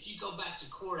 if you go back to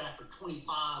court after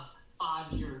 25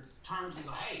 5-year terms and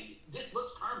go, hey, this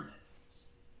looks permanent,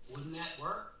 wouldn't that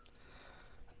work?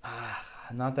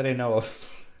 Not that I know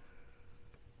of.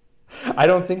 I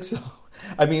don't think so.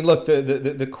 I mean, look,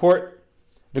 the court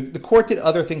did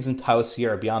other things in Tahoe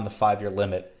Sierra beyond the 5-year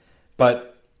limit,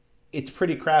 but it's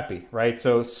pretty crappy, right?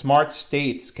 So smart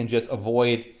states can just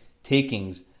avoid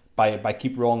takings by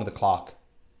keep rolling the clock.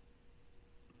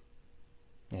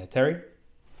 Yeah, Terry?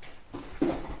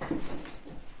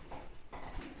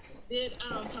 Did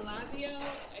Palazzo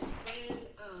expand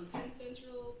Penn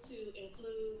Central to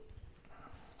include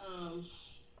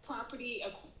property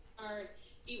acquired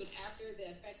even after the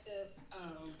effective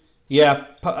Yeah,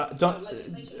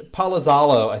 legislation?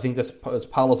 Palazzolo, I think that's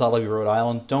Palazzolo, Rhode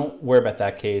Island. Don't worry about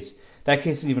that case. That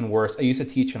case is even worse. I used to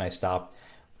teach and I stopped.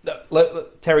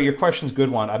 Terry, your question's a good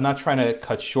one. I'm not trying to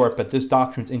cut short, but this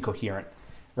doctrine's incoherent,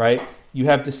 right? You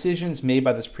have decisions made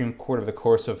by the Supreme Court over the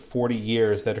course of 40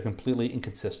 years that are completely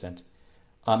inconsistent.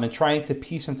 And trying to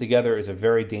piece them together is a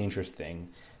very dangerous thing.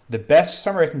 The best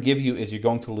summary I can give you is you're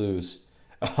going to lose.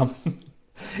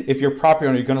 If you're a property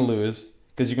owner, you're going to lose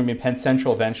because you're going to be in Penn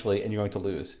Central eventually and you're going to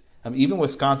lose. Even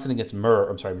Wisconsin against Murr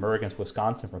against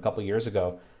Wisconsin from a couple of years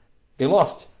ago, they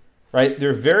lost, right?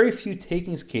 There are very few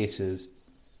takings cases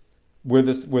where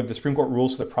the Supreme Court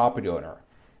rules for the property owner.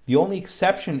 The only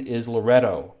exception is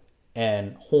Loretto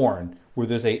and Horn, where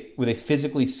they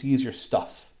physically seize your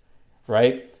stuff,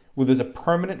 right? Where there's a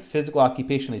permanent physical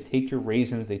occupation. They take your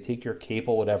raisins, they take your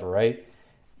cable, whatever, right?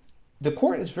 The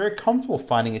court is very comfortable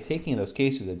finding a taking in those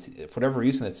cases. For whatever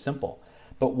reason, it's simple.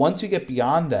 But once you get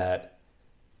beyond that,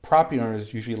 property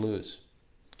owners usually lose.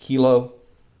 Kilo,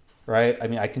 right? I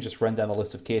mean, I can just run down the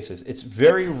list of cases. It's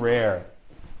very rare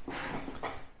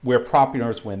where property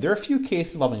owners win. There are a few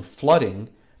cases involving flooding,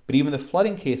 but even the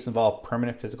flooding case involved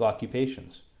permanent physical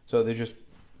occupations. So they're just,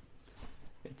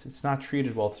 it's not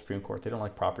treated well at the Supreme Court. They don't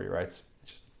like property rights.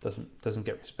 It just doesn't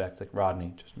get respect. Like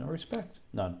Rodney, just no respect.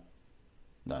 None.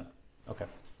 Okay.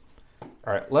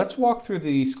 All right, let's walk through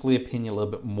the Scalia opinion a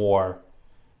little bit more.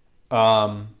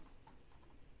 Scalia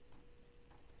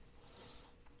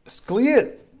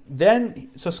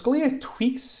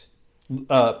tweaks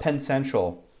Penn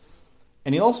Central,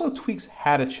 and he also tweaks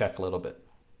Hadachek a little bit.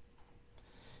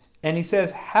 And he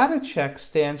says Hadachek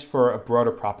stands for a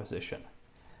broader proposition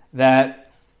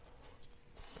that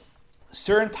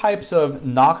certain types of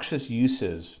noxious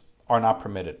uses are not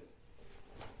permitted.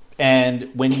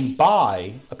 And when you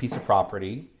buy a piece of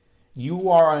property, you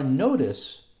are on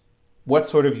notice what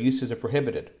sort of uses are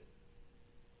prohibited.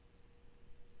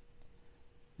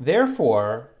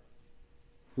 Therefore,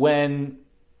 when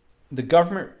the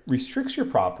government restricts your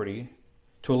property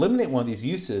to eliminate one of these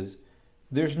uses,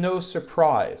 there's no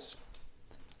surprise.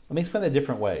 Let me explain that a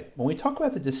different way. When we talk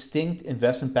about the distinct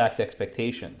investment-backed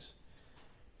expectations,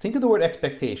 think of the word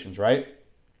expectations, right?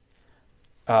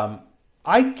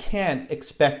 I can't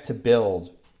expect to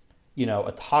build,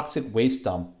 a toxic waste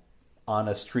dump on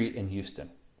a street in Houston,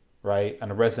 right?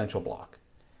 On a residential block,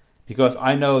 because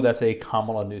I know that's a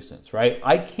common law nuisance, right?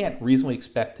 I can't reasonably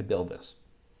expect to build this.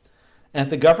 And if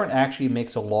the government actually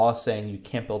makes a law saying you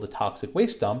can't build a toxic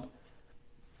waste dump,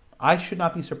 I should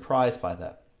not be surprised by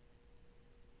that,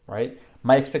 right?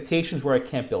 My expectations were I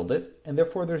can't build it, and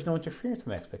therefore there's no interference with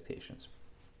my expectations.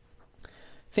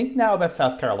 Think now about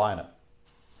South Carolina.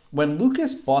 When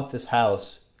Lucas bought this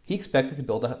house, he expected to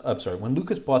build when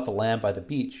Lucas bought the land by the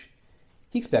beach,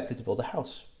 he expected to build a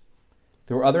house.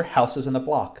 There were other houses in the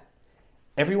block.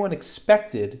 Everyone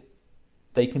expected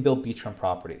that you can build beachfront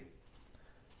property.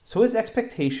 So his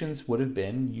expectations would have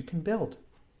been, you can build.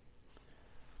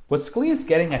 What Scalia is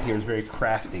getting at here is very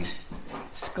crafty.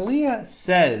 Scalia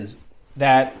says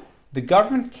that the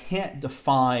government can't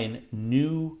define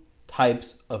new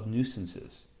types of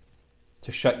nuisances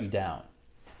to shut you down.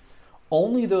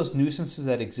 Only those nuisances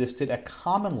that existed at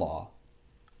common law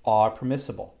are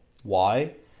permissible.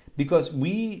 Why? Because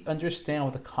we understand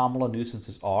what the common law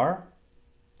nuisances are,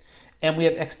 and we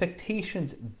have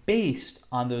expectations based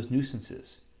on those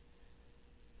nuisances.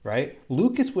 Right?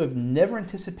 Lucas would have never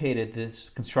anticipated this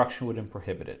construction would have been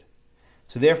prohibited.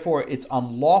 So therefore, it's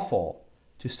unlawful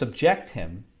to subject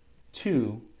him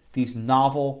to these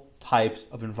novel types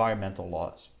of environmental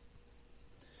laws.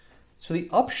 So the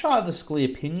upshot of the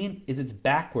Scalia opinion is it's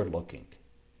backward looking.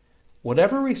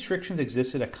 Whatever restrictions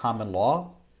existed at common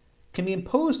law can be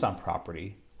imposed on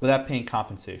property without paying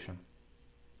compensation.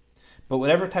 But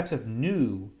whatever types of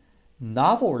new,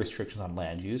 novel restrictions on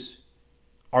land use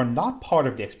are not part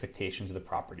of the expectations of the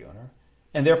property owner,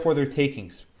 and therefore they're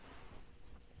takings.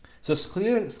 So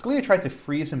Scalia tried to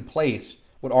freeze in place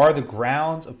what are the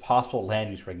grounds of possible land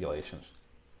use regulations.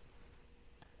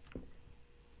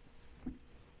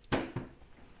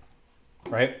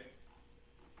 Right?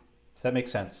 Does that make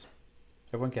sense?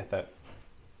 Everyone get that?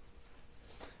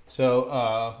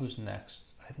 So, who's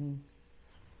next? I think,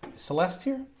 is Celeste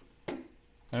here?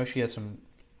 I know she has some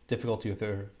difficulty with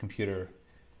her computer.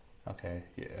 Okay.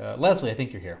 Leslie, I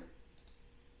think you're here.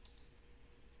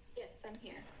 Yes, I'm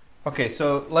here. Okay,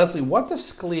 so Leslie, what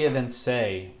does Scalia then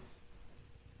say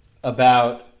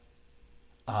about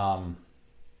the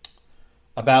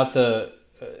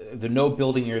no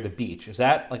building near the beach? Is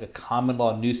that like a common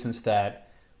law nuisance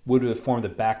that would have formed the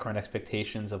background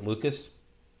expectations of Lucas?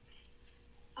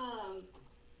 I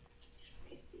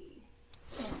see.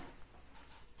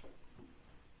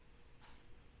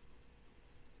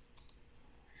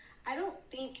 I don't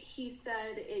think he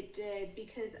said it did,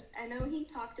 because I know he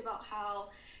talked about how,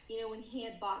 when he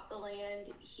had bought the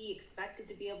land, he expected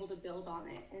to be able to build on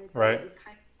it. And so Right. It was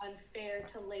kind of unfair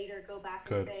to later go back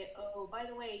Good. and say, oh, by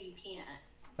the way, you can't.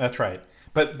 That's right.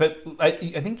 But I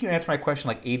think you answered my question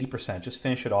like 80%. Just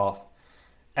finish it off.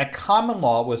 At common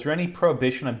law, was there any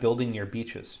prohibition on building near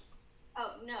beaches?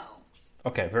 Oh, no.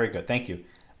 Okay, very good. Thank you.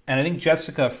 And I think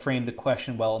Jessica framed the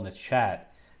question well in the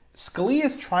chat. Scalia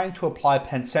is trying to apply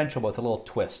Penn Central with a little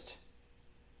twist,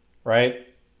 right?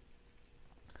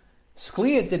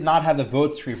 Scalia did not have the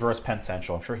votes to reverse Penn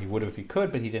Central. I'm sure he would have if he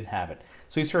could, but he didn't have it.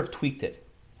 So he sort of tweaked it.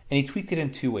 And he tweaked it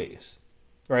in two ways,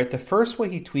 right? The first way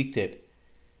he tweaked it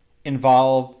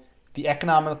involved the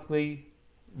economically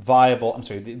viable,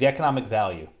 the economic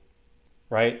value,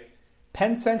 right?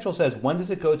 Penn Central says, when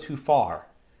does it go too far?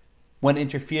 When it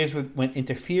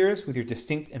interferes with your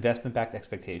distinct investment-backed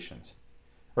expectations,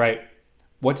 right?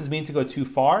 What does it mean to go too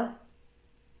far?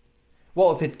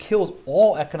 Well, if it kills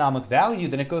all economic value,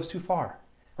 then it goes too far,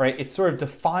 right? It's sort of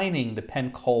defining the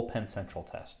Penn Central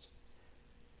test.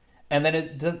 And then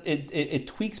it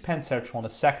tweaks Penn Central in a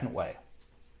second way,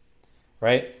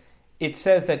 right? It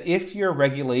says that if your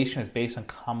regulation is based on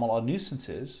common law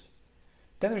nuisances,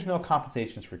 then there's no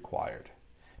compensations required.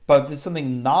 But if there's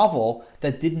something novel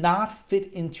that did not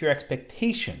fit into your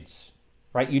expectations,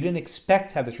 right? You didn't expect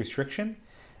to have this restriction,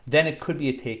 then it could be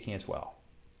a taking as well.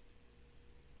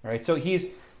 Right? So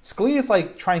Scalia is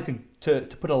like trying to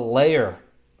put a layer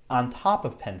on top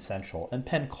of Penn Central and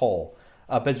Penn Coal,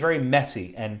 but it's very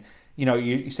messy. And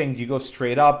you're saying you go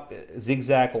straight up,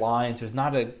 zigzag lines. There's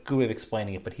not a good way of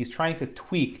explaining it, but he's trying to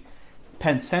tweak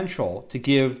Penn Central to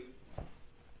give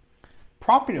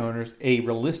property owners a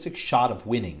realistic shot of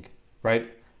winning,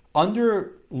 right?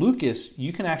 Under Lucas,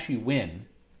 you can actually win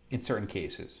in certain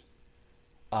cases.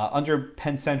 Under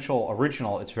Penn Central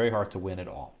original, it's very hard to win at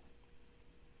all.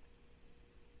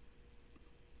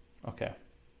 Okay.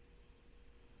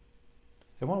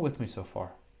 Everyone with me so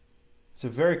far? It's a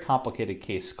very complicated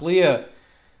case. Scalia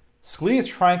is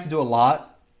trying to do a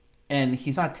lot, and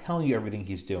he's not telling you everything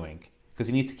he's doing because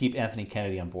he needs to keep Anthony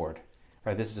Kennedy on board.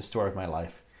 Right? This is the story of my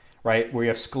life. Right? Where you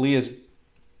have Scalia's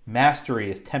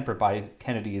mastery is tempered by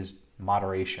Kennedy's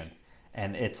moderation.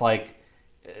 And it's like,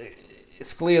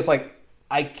 Scalia's like,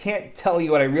 I can't tell you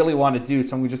what I really want to do,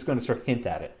 so I'm just going to sort of hint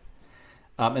at it.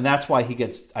 And that's why he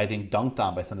gets, I think, dunked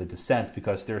on by some of the dissents,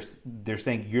 because they're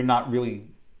saying you're not really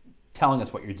telling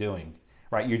us what you're doing,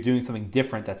 right? You're doing something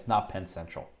different that's not Penn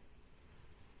Central.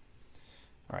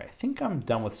 All right, I think I'm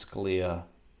done with Scalia.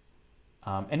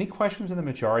 Any questions in the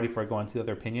majority before I go on to the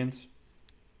other opinions?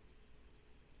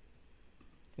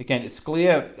 Again,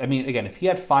 Scalia, if he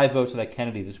had 5 votes without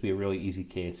Kennedy, this would be a really easy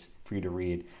case for you to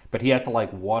read. But he had to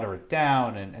water it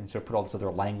down and sort of put all this other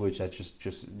language that's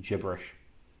just gibberish.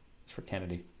 It's for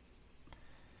Kennedy.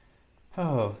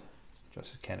 Oh,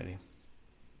 Justice Kennedy.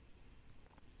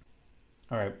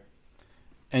 All right.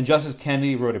 And Justice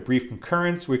Kennedy wrote a brief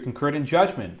concurrence where he concurred in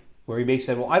judgment, where he basically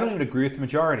said, well, I don't even agree with the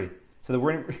majority. So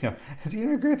does he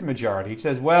even agree with the majority? He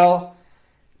says, well,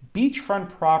 beachfront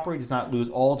property does not lose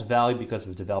all its value because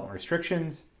of development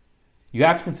restrictions. You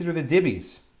have to consider the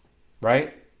divvies,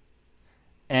 right?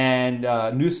 And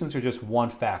nuisance are just one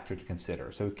factor to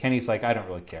consider. So Kennedy's like, I don't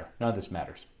really care. None of this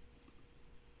matters.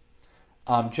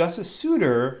 Justice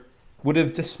Souter would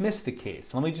have dismissed the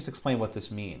case. Let me just explain what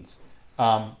this means.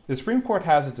 The Supreme Court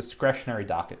has a discretionary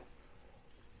docket.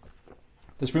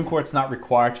 The Supreme Court's not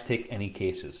required to take any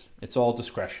cases. It's all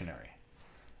discretionary.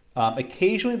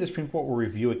 Occasionally, the Supreme Court will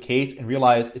review a case and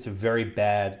realize it's a very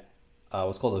bad,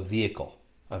 what's called a vehicle.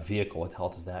 A vehicle, what the hell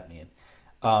does that mean?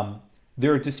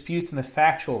 There are disputes in the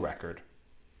factual record.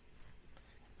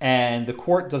 And the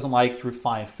court doesn't like to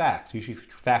refine facts. Usually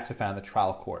facts are found in the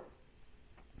trial court.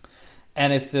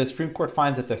 And if the Supreme Court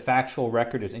finds that the factual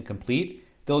record is incomplete,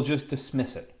 they'll just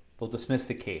dismiss it. They'll dismiss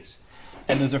the case.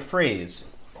 And there's a phrase,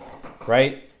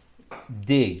 right?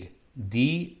 DIG,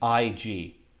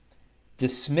 D-I-G.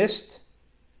 Dismissed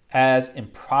as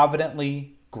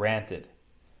improvidently granted.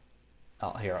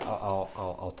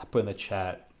 I'll put in the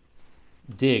chat.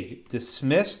 DIG,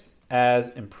 dismissed as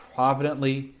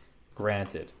improvidently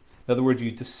granted. In other words,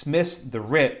 you dismiss the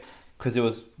writ because it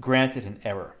was granted in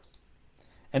error.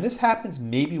 And this happens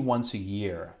maybe once a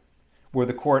year, where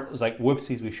the court is like,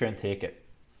 whoopsies, we shouldn't take it.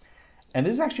 And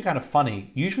this is actually kind of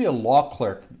funny. Usually a law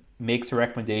clerk makes a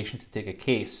recommendation to take a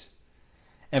case.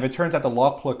 And if it turns out the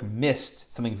law clerk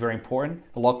missed something very important,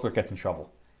 the law clerk gets in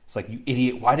trouble. It's like, you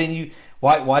idiot, why didn't you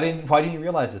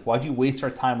realize this? Why did you waste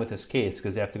our time with this case?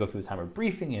 Because they have to go through the time of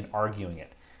briefing and arguing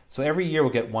it. So every year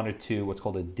we'll get one or two what's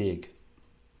called a dig.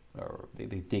 Or they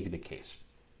dig the case.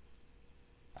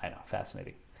 I know,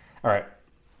 fascinating. All right.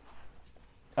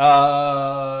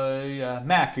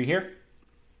 Mac, are you here?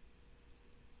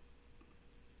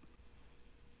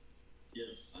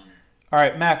 Yes, I'm here. All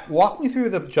right, Mac, walk me through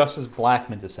the Justice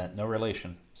Blackmun dissent. No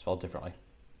relation, spelled differently.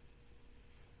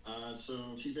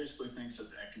 So he basically thinks that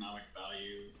the economic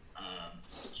value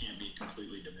can't be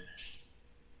completely diminished.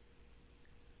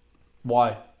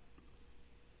 Why?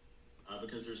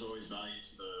 Because there's always value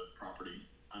to the property.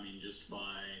 I mean, just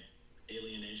by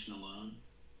alienation alone,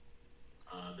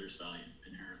 there's value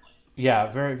inherently. Yeah,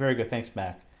 very, very good. Thanks,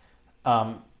 Mac.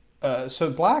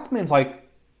 So Blackmun's like,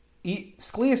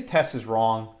 Scalia's test is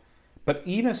wrong, but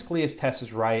even if Scalia's test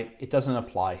is right, it doesn't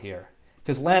apply here.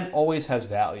 Because land always has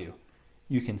value.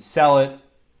 You can sell it,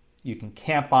 you can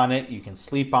camp on it, you can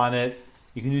sleep on it,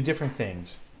 you can do different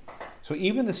things. So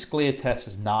even the Scalia test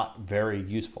is not very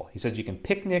useful. He says you can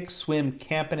picnic, swim,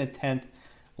 camp in a tent,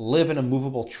 live in a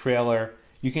movable trailer,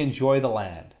 you can enjoy the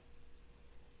land.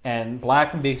 And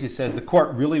Blackmun basically says the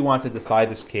court really wanted to decide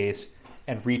this case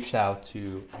and reached out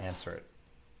to answer it.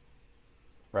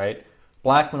 Right?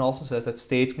 Blackmun also says that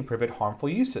states can prohibit harmful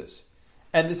uses.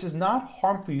 And this is not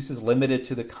harmful uses limited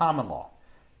to the common law.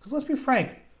 Because let's be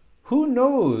frank, who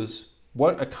knows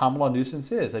what a common law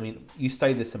nuisance is? I mean, you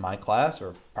studied this in my class,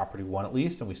 or Property 1 at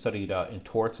least, and we studied in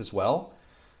torts as well.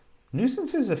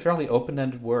 Nuisance is a fairly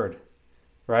open-ended word,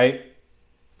 right?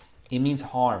 It means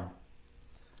harm.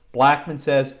 Blackmun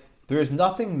says, there is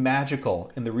nothing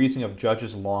magical in the reasoning of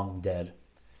judges long dead.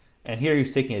 And here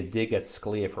he's taking a dig at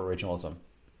Scalia for originalism.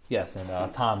 Yes,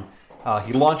 and Tom,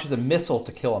 he launches a missile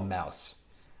to kill a mouse.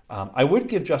 I would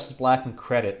give Justice Blackmun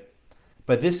credit,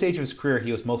 but at this stage of his career,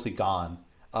 he was mostly gone,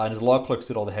 and his law clerks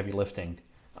did all the heavy lifting.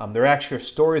 There actually are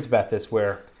stories about this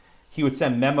where he would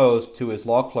send memos to his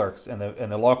law clerks, and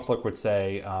the law clerk would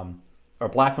say, or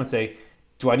Blackmun would say,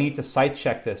 do I need to site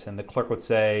check this? And the clerk would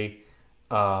say,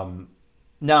 no,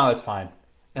 it's fine.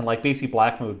 And like basically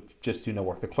Blackmun would just do no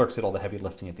work. The clerks did all the heavy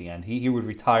lifting at the end. He would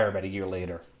retire about a year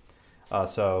later.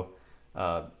 So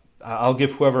I'll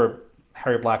give whoever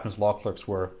Harry Blackmun's law clerks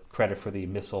were credit for the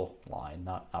missile line,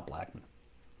 not Blackmun.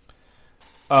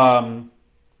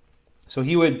 So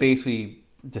he would basically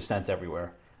dissent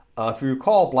everywhere. If you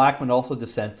recall, Blackmun also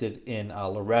dissented in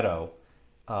Loretto,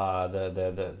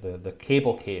 the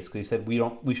cable case, because he said we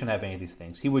shouldn't have any of these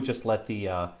things. He would just let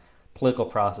the political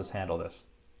process handle this.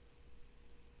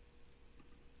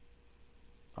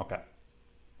 Okay.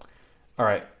 All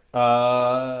right.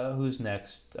 Who's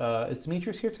next? Is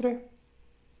Demetrius here today?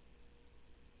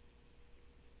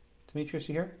 Demetrius,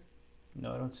 you here?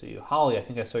 No, I don't see you. Holly, I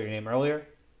think I saw your name earlier.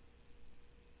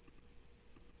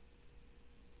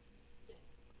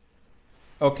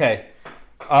 Okay.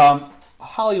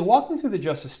 Holly, walk me through the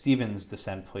Justice Stevens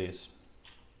dissent, please.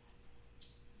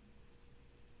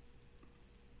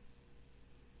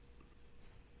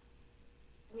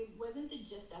 I mean, wasn't the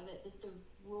gist of it that the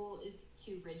rule is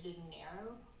too rigid and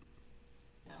narrow?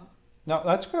 No. No,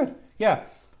 that's good. Yeah.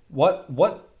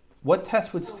 What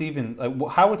test would Stevens?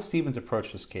 How would Stevens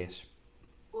approach this case?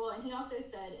 Well, and he also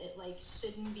said it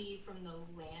shouldn't be from the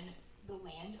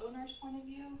landowner's point of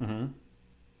view. Mm-hmm.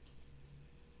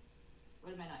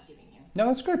 What am I not giving you? No,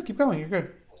 that's good. Keep going. You're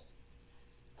good.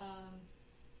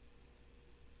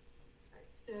 Sorry.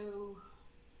 So.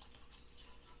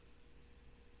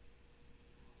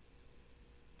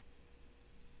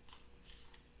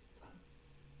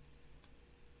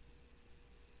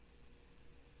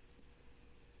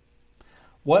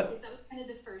 What? Because that was kind of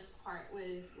the first part,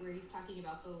 was where he's talking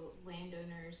about the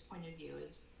landowner's point of view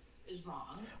is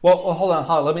wrong. Well, hold on,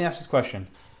 Holly. Let me ask this question.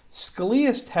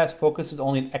 Scalia's test focuses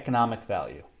only on economic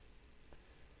value.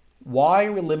 Why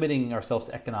are we limiting ourselves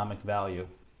to economic value?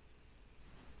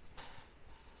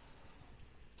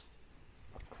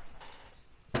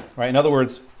 Right. In other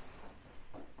words,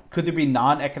 could there be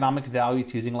non-economic value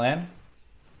to using land?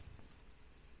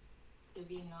 There'd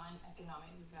be a non-economic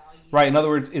value. Right. In other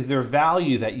words, is there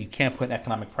value that you can't put an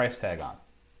economic price tag on?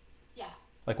 Yeah.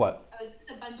 Like what? Oh, is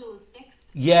this a bundle of sticks?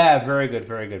 Yeah. Very good.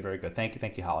 Very good. Very good.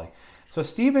 Thank you, Holly. So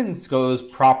Stevens goes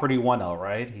property 1L,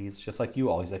 right? He's just like you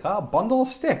all. He's like, oh, bundle of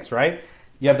sticks, right?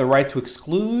 You have the right to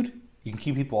exclude. You can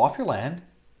keep people off your land,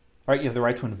 right? You have the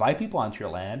right to invite people onto your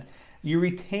land. You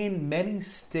retain many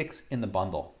sticks in the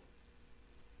bundle.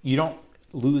 You don't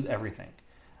lose everything.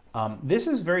 This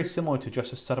is very similar to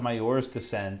Justice Sotomayor's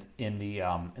dissent in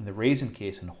the Raisin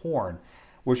case in Horn,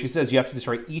 where she says you have to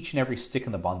destroy each and every stick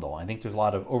in the bundle. I think there's a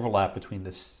lot of overlap between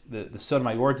the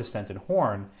Sotomayor dissent in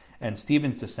Horn and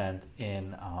Stevens' dissent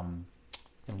in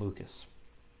Lucas.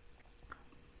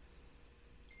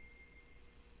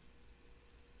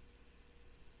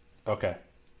 Okay.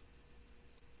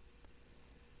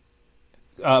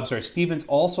 I'm sorry. Stevens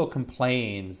also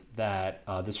complains that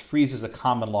this freezes a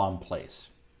common law in place.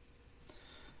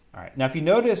 All right. Now, if you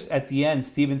notice at the end,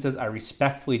 Stevens says, "I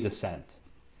respectfully dissent."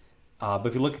 But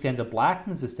if you look at the end of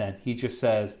Blackman's dissent, he just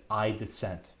says, "I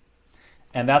dissent,"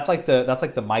 and that's like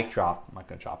the mic drop. I'm not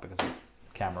going to drop it because of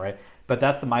the camera, right? But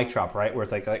that's the mic drop, right? Where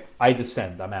it's like I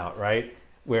dissent, I'm out, right?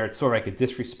 Where it's sort of like a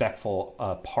disrespectful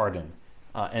pardon,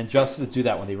 and justices do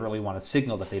that when they really want to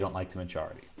signal that they don't like the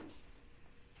majority.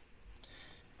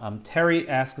 Terry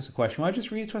asks us a question. Why don't you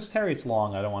just read it to us, Terry? It's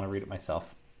long. I don't want to read it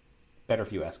myself. Better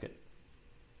if you ask it.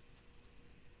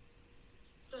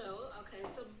 So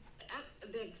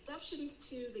the exception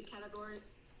to the categorical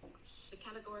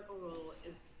rule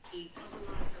is the common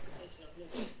law interpretation of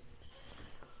nuisance.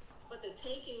 But the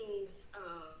takings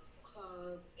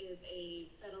clause is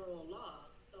a federal law.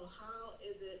 So how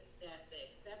is it that the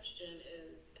exception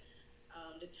is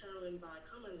determined by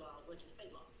common law, which is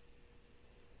state law?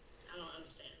 I don't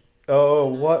understand. Oh,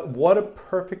 what a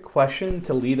perfect question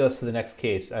to lead us to the next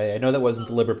case. I know that wasn't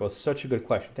deliberate, but it was such a good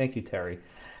question. Thank you, Terry.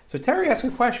 So Terry asked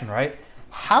a question, right?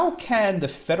 How can the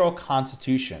federal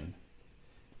Constitution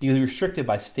be restricted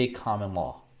by state common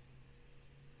law?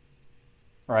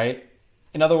 Right?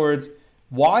 In other words,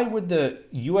 why would the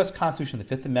U.S. Constitution, the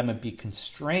Fifth Amendment, be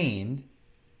constrained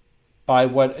by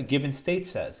what a given state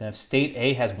says? And if state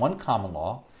A has one common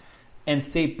law and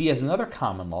state B has another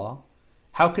common law,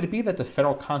 how could it be that the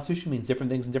federal Constitution means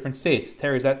different things in different states?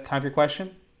 Terry, is that kind of your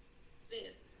question?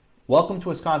 Yes. Welcome to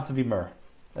Wisconsin v. Murr.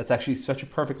 That's actually such a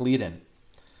perfect lead-in.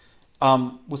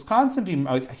 Wisconsin v.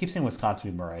 I keep saying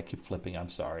Wisconsin v. Murr. I keep flipping. I'm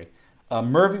sorry.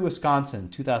 Murr v. Wisconsin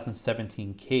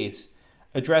 2017 case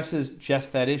addresses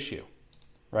just that issue,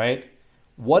 right?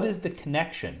 What is the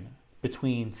connection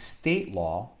between state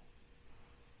law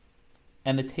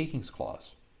and the takings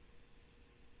clause,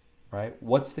 right?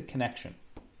 What's the connection?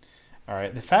 All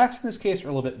right, the facts in this case are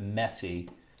a little bit messy.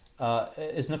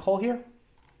 Is Nicole here?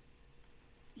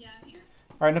 Yeah, I'm here.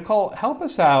 All right, Nicole, help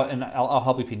us out, and I'll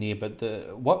help you if you need. But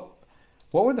what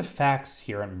were the facts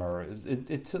here in Murr?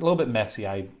 It's a little bit messy.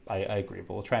 I agree,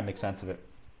 but we'll try and make sense of it.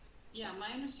 Yeah,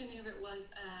 my understanding of it was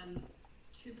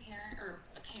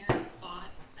parents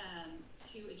bought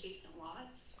two adjacent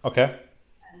lots. Okay.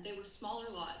 And they were smaller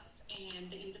lots,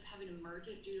 and they ended up having to merge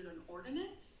it due to an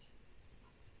ordinance.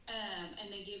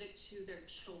 And they gave it to their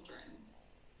children.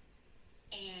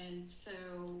 And so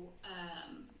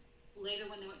later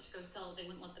when they went to go sell it, they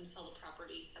wouldn't let them sell the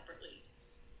property separately.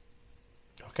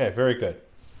 Okay, very good.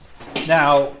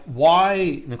 Now,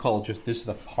 why, Nicole, this is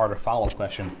the harder follow-up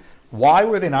question. Why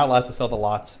were they not allowed to sell the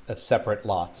lots as separate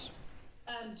lots?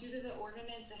 Due to the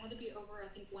ordinance, it had to be over, I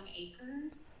think, 1 acre.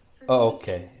 Oh,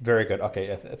 okay. Very good.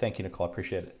 Okay, thank you, Nicole. I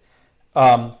appreciate it.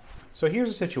 So here's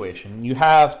the situation. You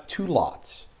have two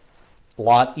lots,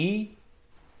 Lot E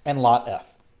and Lot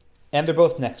F, and they're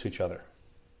both next to each other.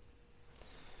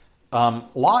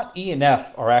 Lot E and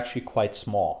F are actually quite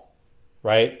small,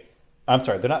 right? I'm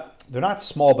sorry, they're not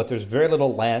small, but there's very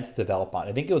little land to develop on.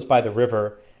 I think it was by the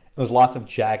river. There was lots of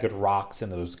jagged rocks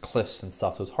and those cliffs and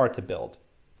stuff, so it was hard to build.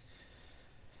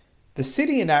 The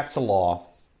city enacts a law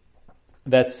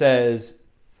that says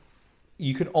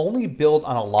you can only build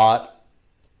on a lot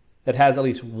that has at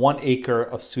least 1 acre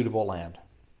of suitable land.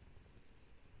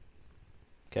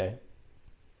 Okay?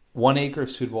 1 acre of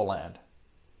suitable land.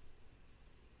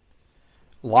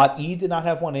 Lot E did not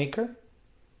have 1 acre,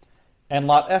 and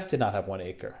Lot F did not have 1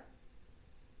 acre.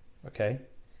 Okay?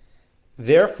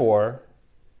 Therefore,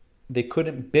 they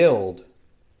couldn't build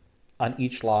on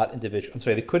each lot individually. I'm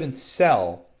sorry, they couldn't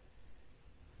sell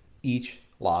each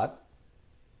lot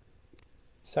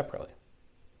separately.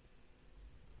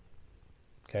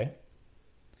 Okay?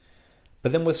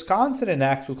 But then Wisconsin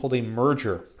enacts what's called a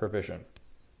merger provision.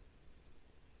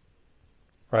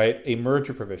 Right? A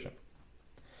merger provision.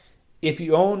 If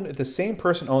the same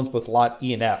person owns both lot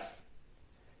E and F,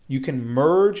 you can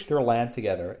merge their land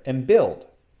together and build.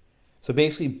 So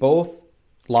basically both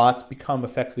lots become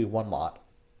effectively one lot.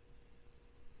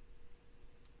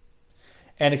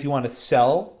 And if you want to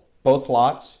sell both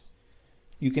lots,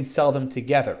 you can sell them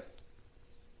together.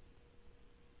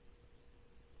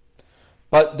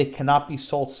 But they cannot be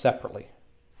sold separately,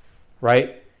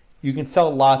 right? You can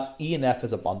sell lots E and F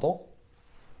as a bundle,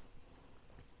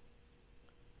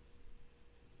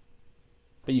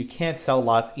 but you can't sell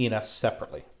lots E and F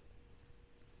separately.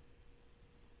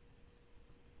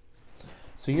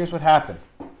 So here's what happened,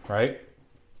 right?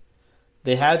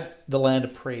 They had the land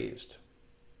appraised.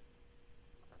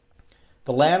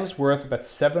 The land was worth about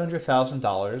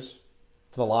 $700,000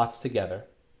 for the lots together.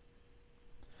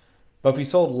 But if we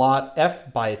sold lot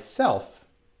F by itself,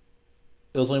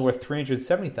 it was only worth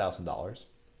 $370,000.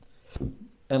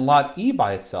 And lot E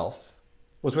by itself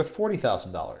was worth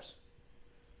 $40,000.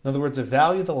 In other words, the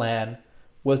value of the land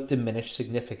was diminished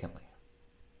significantly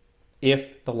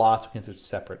if the lots were considered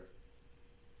separate.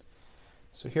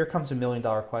 So here comes $1 million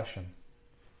question.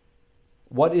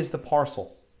 What is the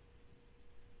parcel?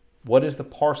 What is the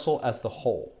parcel as the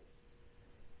whole?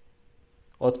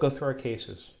 Well, let's go through our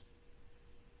cases.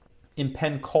 In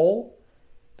Penn Coal,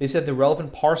 they said the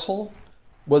relevant parcel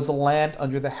was the land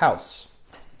under the house,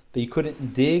 that you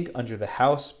couldn't dig under the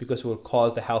house because it would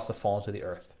cause the house to fall into the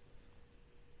earth.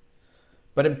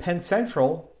 But in Penn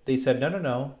Central, they said,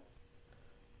 no.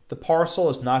 The parcel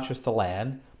is not just the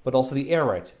land, but also the air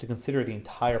right, to consider the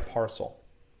entire parcel.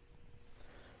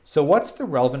 So what's the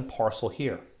relevant parcel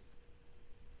here?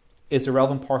 Is the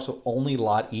relevant parcel only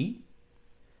lot E?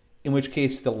 In which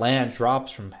case the land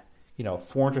drops from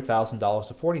 $400,000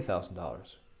 to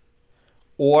 $40,000.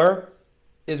 Or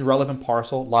is relevant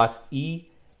parcel lots E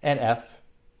and F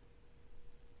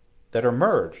that are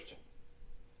merged?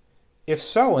 If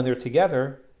so, and they're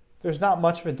together, there's not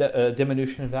much of a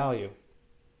diminution in value.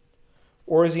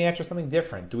 Or is the answer something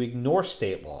different? Do we ignore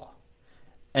state law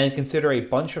and consider a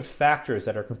bunch of factors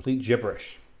that are complete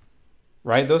gibberish?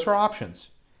 Right? Those are options.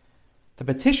 The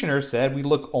petitioner said we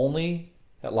look only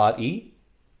at lot E.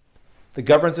 The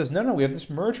government says, no, we have this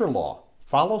merger law.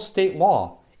 Follow state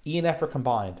law. E and F are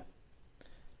combined.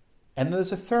 And then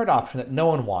there's a third option that no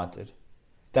one wanted,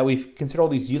 that we've considered all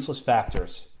these useless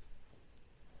factors.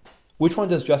 Which one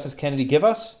does Justice Kennedy give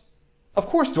us? Of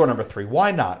course, door number 3.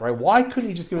 Why not, right? Why couldn't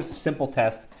he just give us a simple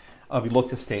test of you look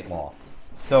to state law?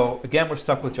 So again, we're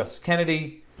stuck with Justice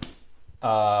Kennedy.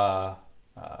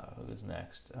 Who's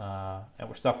next? And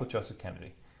we're stuck with Justice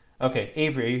Kennedy. Okay,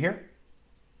 Avery, are you here?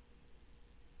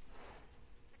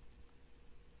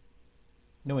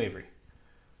 No Avery.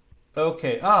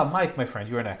 Okay. Mike, my friend,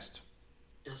 you are next.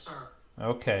 Yes, sir.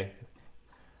 Okay.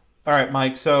 All right,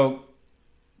 Mike. So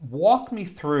walk me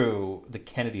through the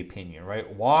Kennedy opinion,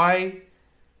 right? Why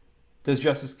does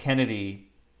Justice Kennedy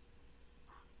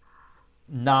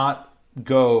not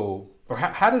go, or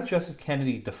how does Justice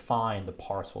Kennedy define the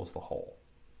parcel as the whole?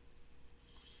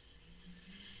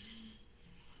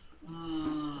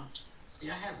 See,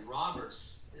 I have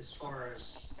Roberts as far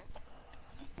as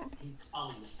he's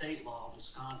following the state law of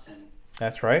Wisconsin.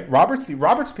 That's right. Roberts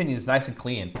opinion is nice and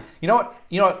clean. You know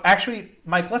what? Actually,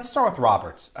 Mike, let's start with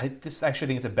Roberts. I actually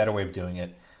think it's a better way of doing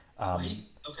it. Okay.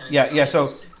 Yeah.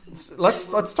 So let's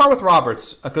start with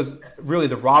Roberts, because really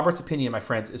the Roberts opinion, my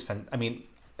friends, is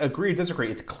agree or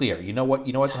disagree, it's clear. You know what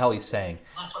the hell he's saying.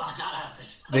 That's what I got out of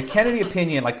it. The Kennedy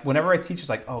opinion, like whenever I teach, it's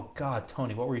like, oh God,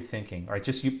 Tony, what were you thinking? All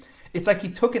right, it's like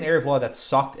he took an area of law that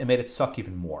sucked and made it suck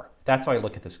even more. That's how I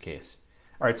look at this case.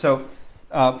 All right, so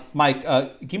Mike,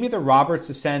 give me the Roberts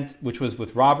dissent, which was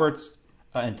with Roberts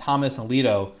and Thomas and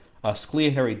Alito. Scalia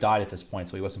had already died at this point,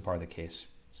 so he wasn't part of the case.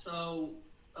 So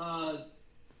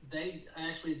they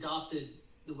actually adopted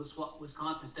the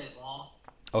Wisconsin state law.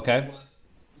 Okay.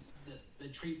 They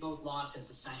treat both lots as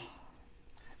the same.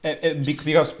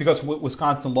 Because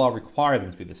Wisconsin law required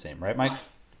them to be the same, right, Mike?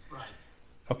 Right.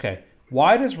 Okay.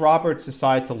 Why does Roberts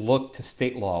decide to look to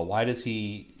state law? Why does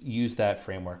he use that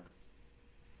framework?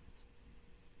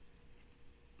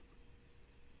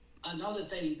 I know that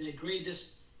they agreed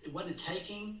it wasn't a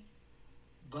taking,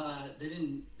 but they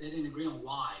didn't agree on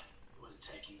why it was a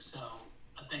taking. So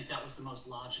I think that was the most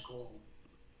logical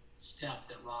step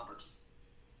that Roberts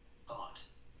thought.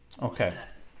 Okay.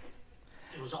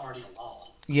 it was already a law.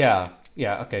 Yeah.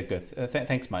 Yeah. Okay. Good.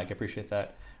 Thanks, Mike. I appreciate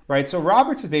that. Right. So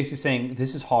Roberts is basically saying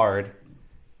this is hard,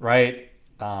 right?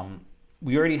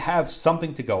 We already have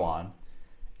something to go on.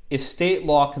 If state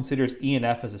law considers E and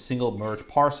F as a single merged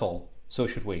parcel, so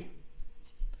should we.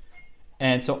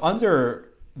 And so under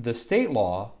the state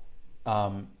law,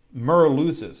 Murr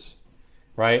loses,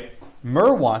 right?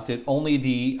 Murr wanted only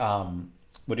the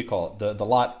what do you call it? The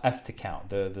lot F to count,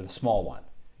 the small one,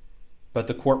 but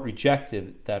the court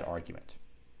rejected that argument.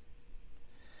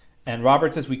 And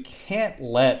Roberts says we can't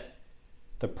let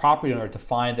the property owner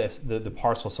define the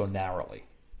parcel so narrowly,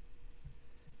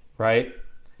 right?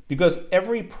 Because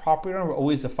every property owner will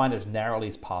always define it as narrowly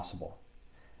as possible.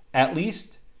 At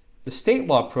least the state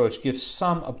law approach gives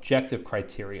some objective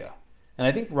criteria. And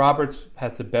I think Roberts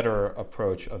has the better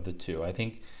approach of the two. I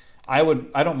think I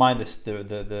don't mind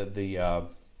the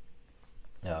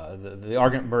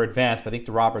argument Murr advanced, but I think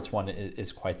the Roberts one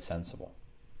is quite sensible.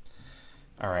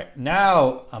 All right,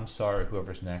 now I'm sorry,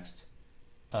 whoever's next.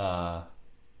 Oh,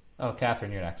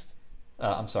 Catherine, you're next.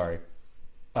 I'm sorry.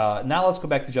 Now let's go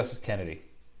back to Justice Kennedy.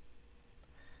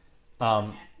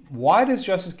 Why does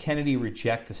Justice Kennedy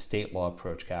reject the state law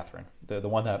approach, Catherine? The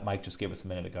one that Mike just gave us a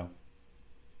minute ago.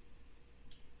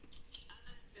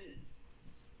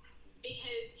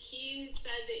 Because he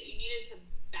said that you needed to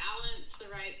balance the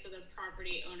rights of the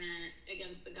property owner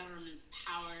against the government's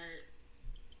power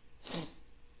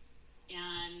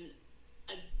and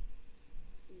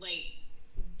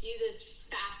do this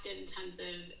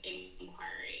fact-intensive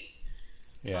inquiry.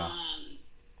 Yeah.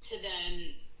 To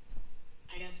then,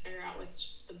 I guess, figure out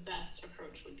which the best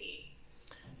approach would be.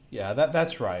 Yeah,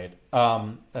 that's right.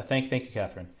 Thank you,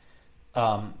 Catherine.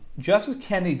 Justice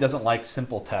Kennedy doesn't like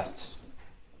simple tests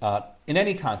in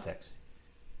any context.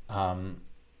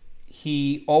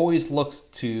 He always looks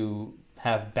to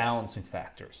have balancing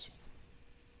factors,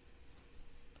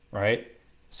 right?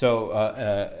 So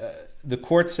the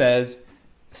court says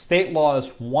state law is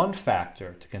one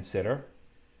factor to consider,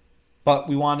 but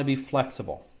we want to be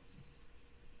flexible,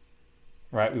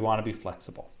 right? We want to be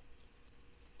flexible.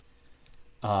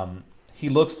 He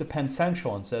looks to Penn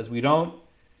Central and says we don't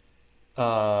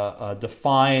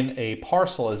define a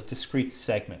parcel as discrete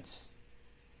segments,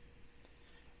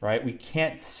 right? We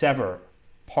can't sever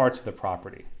parts of the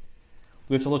property.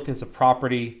 We have to look at the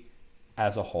property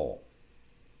as a whole.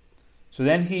 So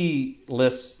then he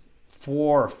lists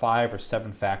 4 or 5 or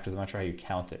 7 factors. I'm not sure how you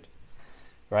count it,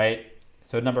 right?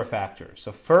 So a number of factors.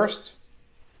 So first,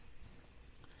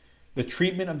 the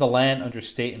treatment of the land under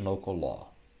state and local law.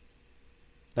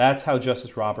 That's how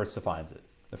Justice Roberts defines it,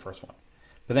 the first one.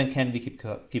 But then Kennedy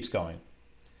keeps going.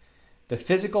 The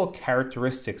physical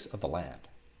characteristics of the land.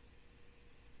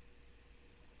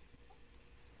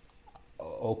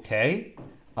 Okay.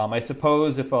 I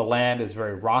suppose if a land is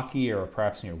very rocky or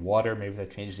perhaps near water, maybe that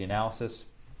changes the analysis.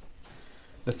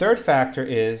 The third factor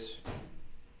is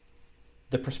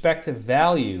the prospective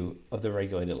value of the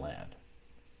regulated land.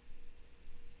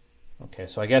 Okay,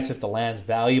 so I guess if the land's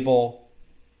valuable,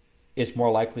 it's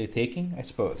more likely to taking, I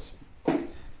suppose.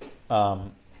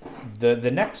 The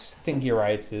next thing he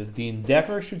writes is the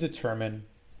endeavor should determine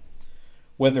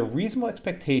whether reasonable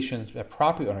expectations of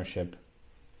property ownership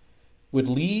would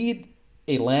lead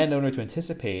a landowner to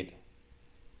anticipate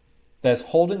that his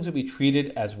holdings would be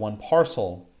treated as one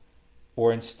parcel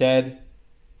or instead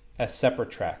as separate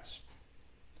tracts.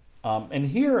 And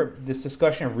here, this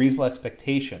discussion of reasonable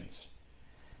expectations,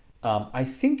 I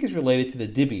think is related to the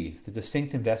DIBIs, the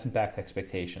distinct investment-backed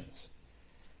expectations.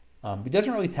 It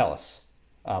doesn't really tell us.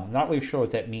 I'm not really sure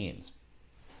what that means.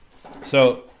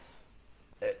 So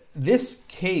this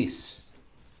case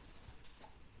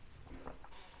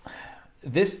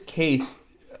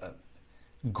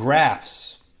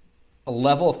graphs a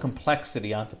level of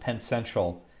complexity onto Penn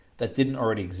Central that didn't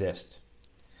already exist.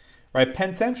 Right?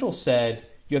 Penn Central said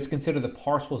you have to consider the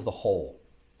parcel as the whole.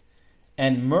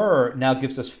 And Murr now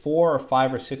gives us 4 or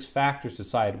 5 or 6 factors to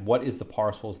decide what is the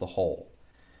parcel as the whole.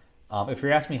 If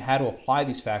you're asking me how to apply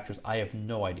these factors, I have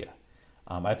no idea.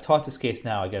 I've taught this case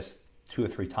now, I guess, 2 or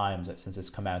 3 times since it's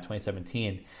come out in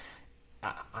 2017.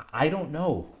 I don't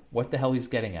know what the hell he's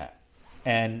getting at.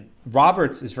 And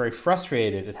Roberts is very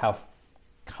frustrated at how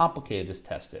complicated this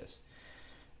test is.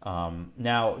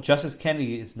 Now, Justice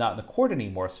Kennedy is not in the court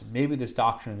anymore, so maybe this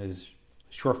doctrine is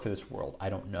short for this world. I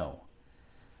don't know.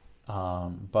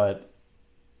 But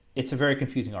it's a very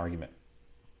confusing argument.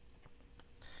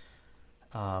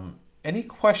 Any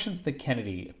questions on the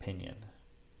Kennedy opinion?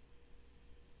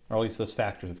 Or at least those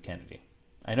factors of Kennedy.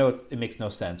 I know it makes no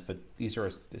sense, but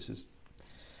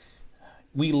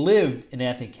we lived in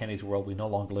Anthony Kennedy's world. We no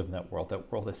longer live in that world.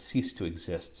 That world has ceased to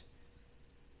exist.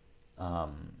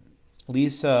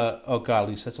 Lisa, oh God,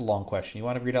 Lisa, that's a long question. You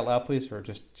want to read out loud, please, or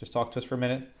just talk to us for a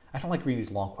minute? I don't like reading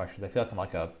these long questions. I feel like I'm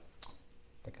like a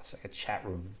chat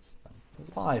room. It's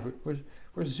live.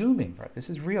 We're zooming, right? This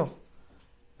is real.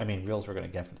 I mean, reals we're going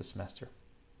to get for the semester.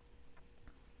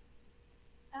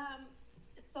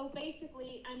 So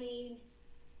basically, I mean,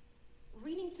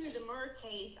 reading through the Murr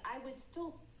case, I would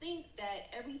still think that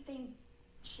everything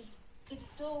could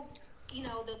still, you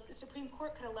know, the Supreme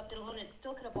Court could have left it alone. It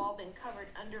still could have all been covered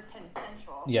under Penn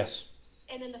Central. Yes.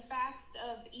 And then the facts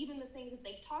of even the things that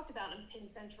they talked about in Penn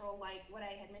Central, like what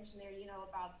I had mentioned there, you know,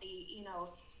 about the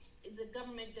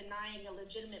government denying a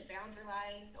legitimate boundary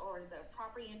line or the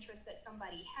property interest that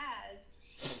somebody has,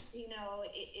 you know,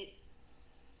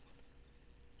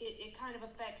 it kind of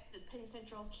affects the Penn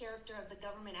Central's character of the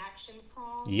government action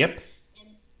prong. Yep.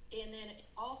 And then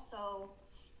also,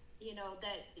 you know,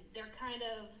 that they're kind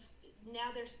of,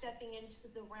 now they're stepping into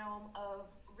the realm of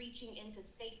reaching into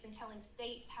states and telling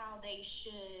states how they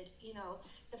should, you know,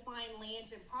 define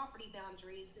lands and property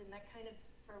boundaries. And that kind of,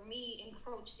 for me,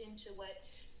 encroached into what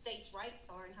states' rights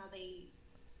are and how they,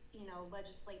 you know,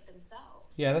 legislate themselves.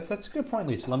 Yeah, that's a good point,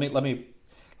 Lisa. Let me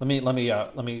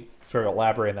sort of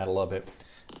elaborate on that a little bit.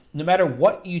 No matter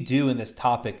what you do in this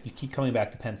topic, you keep coming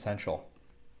back to Penn Central.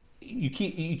 You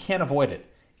can't avoid it.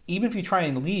 Even if you try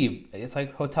and leave, it's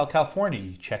like Hotel California.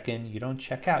 You check in, you don't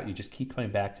check out. You just keep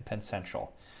coming back to Penn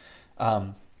Central.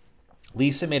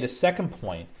 Lisa made a second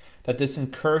point that this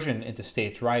incursion into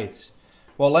states' rights.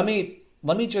 Well, let me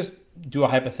just do a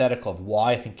hypothetical of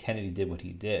why I think Kennedy did what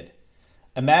he did.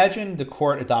 Imagine the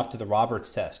court adopted the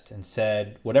Roberts test and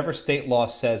said whatever state law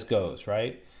says goes,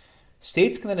 right?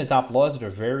 States can then adopt laws that are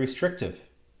very restrictive,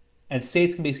 and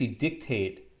states can basically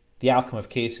dictate the outcome of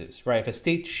cases, right? If a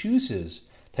state chooses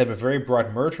to have a very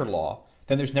broad merger law,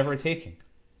 then there's never a taking.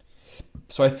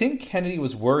 So I think Kennedy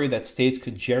was worried that states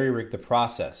could jerry-rig the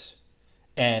process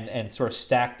and sort of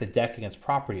stack the deck against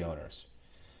property owners.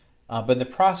 But in the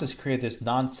process, he created this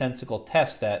nonsensical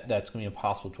test that's going to be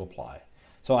impossible to apply.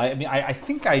 So I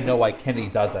think I know why Kennedy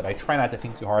does that. I try not to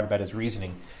think too hard about his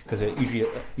reasoning because it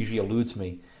usually eludes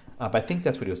me. But I think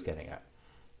that's what he was getting at.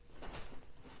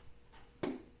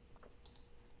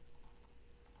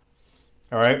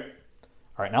 All right.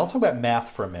 Now let's talk about math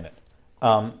for a minute.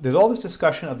 There's all this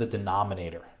discussion of the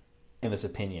denominator in this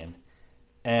opinion.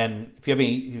 And if you have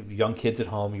any young kids at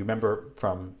home, you remember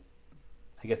from,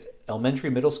 I guess, elementary,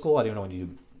 middle school, I don't even know when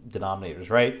you do denominators,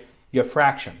 right? You have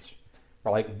fractions.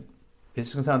 Or like, this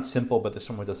is going to sound simple, but there's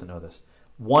someone who doesn't know this.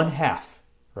 1/2,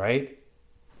 right?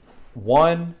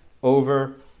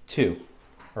 1/2,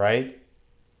 right?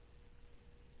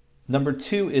 Number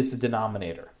 2 is the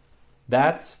denominator.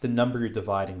 That's the number you're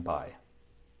dividing by.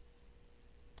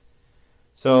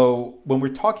 So when we're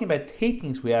talking about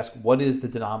takings, we ask, what is the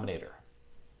denominator?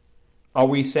 Are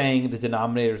we saying the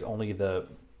denominator is only the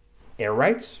air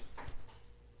rights?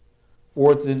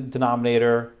 Or the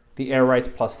denominator, the air rights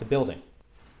plus the building?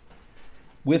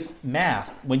 With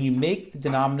math, when you make the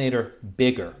denominator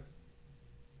bigger,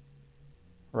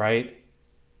 right?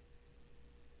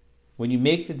 When you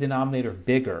make the denominator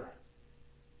bigger,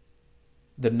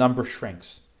 the number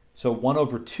shrinks. So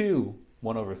 1/2,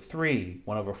 1/3,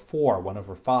 1/4,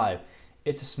 1/5,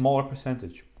 it's a smaller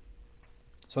percentage.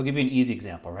 So I'll give you an easy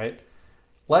example, right?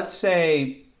 Let's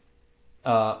say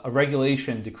a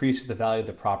regulation decreases the value of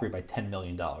the property by $10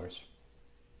 million.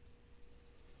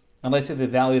 And let's say the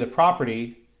value of the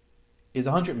property is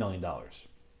 $100 million.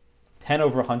 10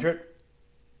 over 100,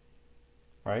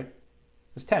 right?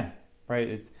 It's 10,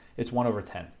 right? It's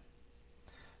 1/10.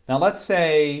 Now let's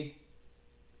say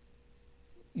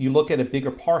you look at a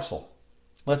bigger parcel.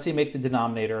 Let's say you make the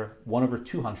denominator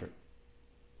 1/200.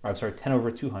 Or, I'm sorry, 10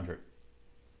 over 200.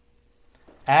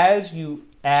 As you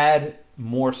add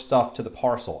more stuff to the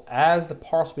parcel, as the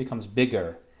parcel becomes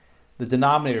bigger, the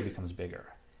denominator becomes bigger.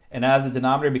 And as the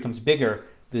denominator becomes bigger,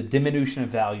 the diminution of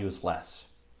value is less.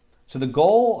 So the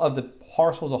goal of the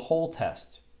parcel as a whole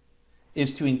test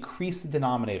is to increase the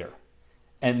denominator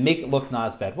and make it look not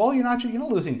as bad. Well, you're not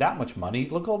losing that much money.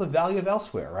 Look at all the value of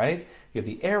elsewhere, right? You have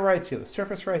the air rights, you have the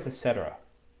surface rights, etc.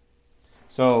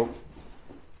 So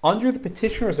under the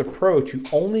petitioner's approach, you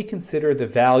only consider the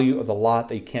value of the lot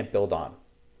that you can't build on.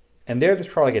 And there's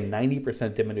probably like a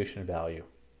 90% diminution in value.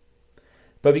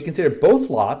 But if you consider both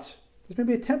lots, there's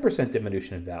maybe a 10%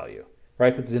 diminution in value,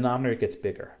 right? Because the denominator gets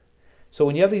bigger. So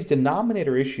when you have these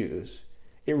denominator issues,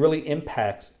 it really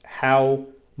impacts how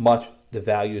much the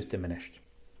value is diminished.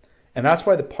 And that's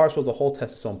why the parcel as a whole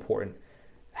test is so important.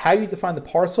 How you define the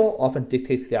parcel often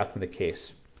dictates the outcome of the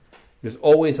case. There's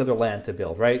always other land to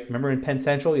build, right? Remember in Penn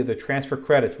Central, you have the transfer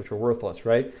credits, which are worthless,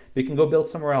 right? But you can go build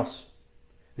somewhere else.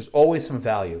 There's always some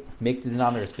value. Make the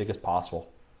denominator as big as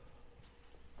possible.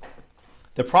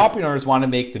 The property owners want to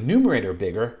make the numerator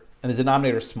bigger and the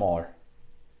denominator smaller.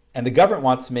 And the government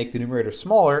wants to make the numerator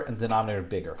smaller and the denominator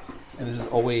bigger. And this is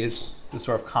always the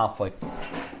sort of conflict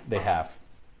they have.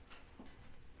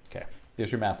 Okay,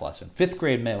 there's your math lesson. 5th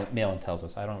grade Malin tells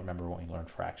us. I don't remember when we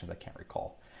learned fractions. I can't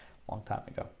recall. A long time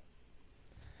ago.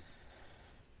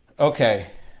 Okay,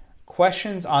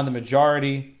 questions on the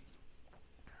majority.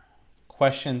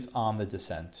 Questions on the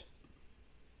dissent.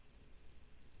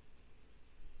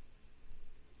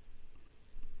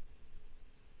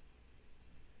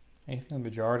 Anything on the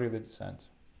majority or the dissent?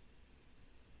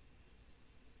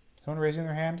 Someone raising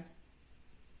their hand?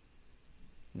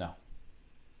 No.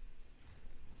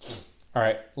 All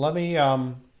right, let me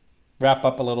wrap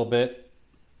up a little bit,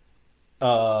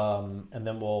 and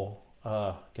then we'll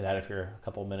get out of here a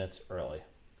couple minutes early.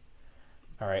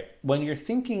 All right, when you're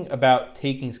thinking about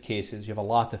takings cases, you have a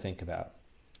lot to think about,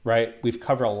 right? We've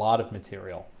covered a lot of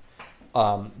material.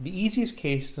 The easiest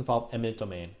cases involve eminent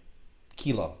domain,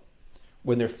 kilo,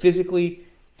 when they're physically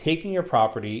taking your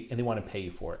property and they want to pay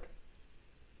you for it,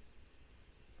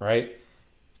 right?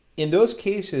 In those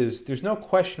cases, there's no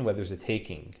question whether there's a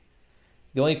taking.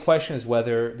 The only question is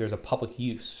whether there's a public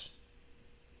use,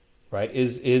 right?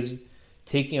 Is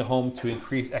taking a home to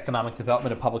increase economic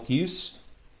development a public use?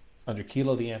 Under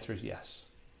kilo, the answer is yes.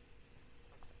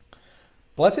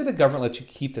 But let's say the government lets you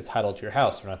keep the title to your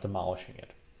house. They're not demolishing it.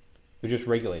 They're just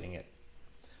regulating it.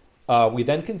 We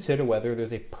then consider whether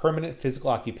there's a permanent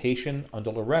physical occupation under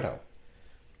Loretto.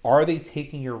 Are they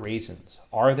taking your raisins?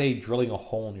 Are they drilling a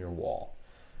hole in your wall?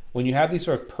 When you have these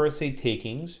sort of per se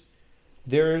takings,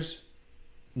 there's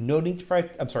no need for,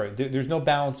 there's no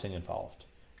balancing involved.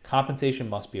 Compensation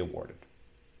must be awarded.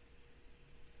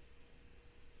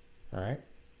 All right.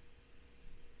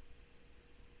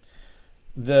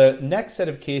 The next set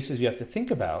of cases you have to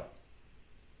think about,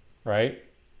 right,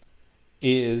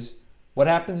 is what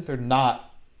happens if they're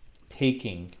not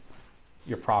taking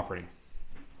your property,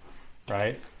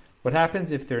 right? What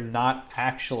happens if they're not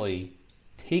actually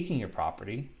taking your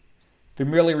property? They're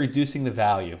merely reducing the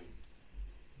value.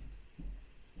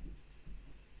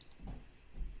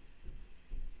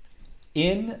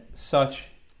 In such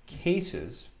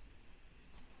cases,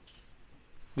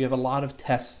 we have a lot of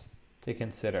tests to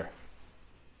consider,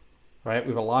 right?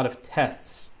 We have a lot of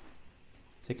tests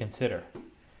to consider.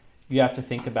 You have to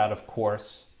think about, of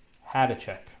course,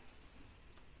 Hadachek.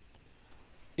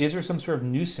 Is there some sort of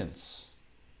nuisance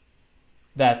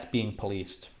that's being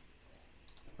policed?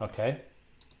 Okay.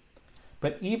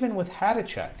 But even with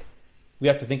Hadachek, we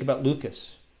have to think about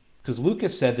Lucas. Because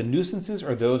Lucas said the nuisances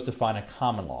are those defined in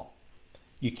common law.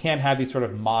 You can't have these sort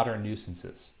of modern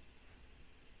nuisances.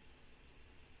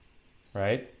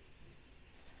 Right?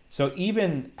 So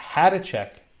even Hadachek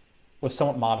was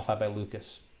somewhat modified by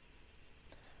Lucas.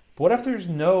 But what if there's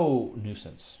no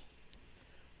nuisance?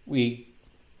 We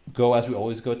go, as we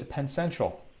always go, to Penn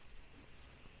Central.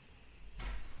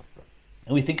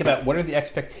 And we think about what are the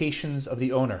expectations of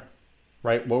the owner,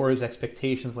 right? What were his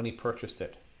expectations when he purchased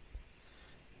it?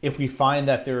 If we find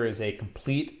that there is a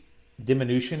complete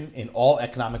diminution in all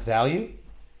economic value,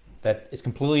 that is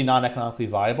completely non-economically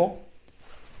viable,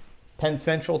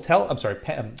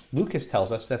 Lucas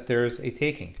tells us that there's a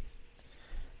taking.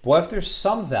 But what if there's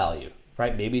some value,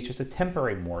 right? Maybe it's just a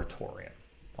temporary moratorium,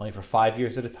 only for 5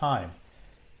 years at a time.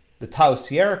 The Taos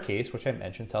Sierra case, which I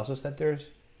mentioned, tells us that there's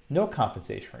no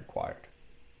compensation required.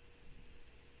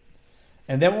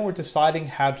 And then when we're deciding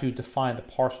how to define the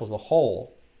parcel as a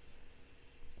whole,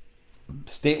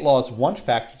 state law is one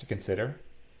factor to consider,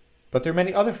 but there are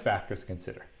many other factors to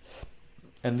consider.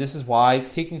 And this is why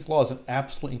takings law is an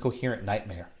absolutely incoherent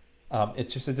nightmare.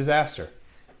 It's just a disaster.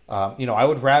 I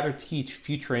would rather teach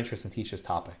future interest than teach this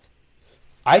topic.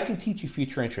 I can teach you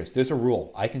future interest. There's a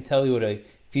rule. I can tell you what a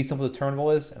fee simple determinable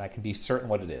is, and I can be certain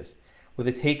what it is. With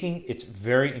a taking, it's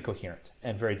very incoherent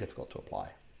and very difficult to apply.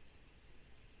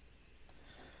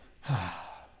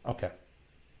 Okay.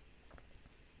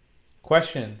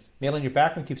 Questions? Malin, your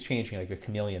background keeps changing like a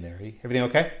chameleon there. Everything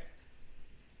okay?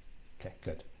 Okay,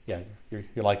 good. Yeah,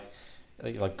 you're like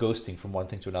ghosting from one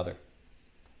thing to another.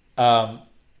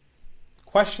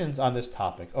 Questions on this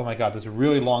topic? Oh my God, there's a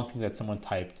really long thing that someone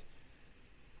typed.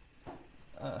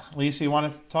 Lisa, you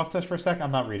want to talk to us for a second?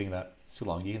 I'm not reading that. It's too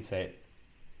long. You can say it.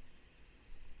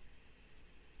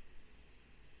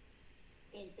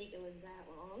 I didn't think it was that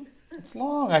long. It's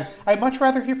long. I'd much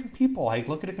rather hear from people. I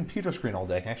look at a computer screen all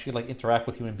day. I can actually interact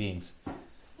with human beings.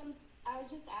 So I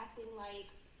was just asking,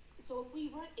 so if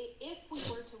we were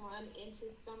to run into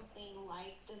something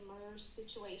like the Murr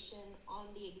situation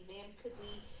on the exam, could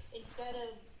we, instead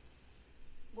of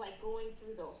like going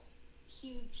through the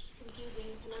huge confusing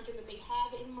conundrum that they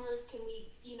have in Murr's, can we,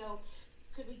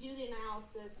 could we do the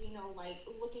analysis, like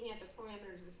looking at the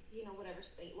parameters of, whatever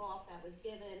state law if that was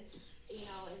given,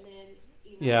 and then,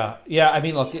 Yeah. I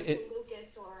mean, look,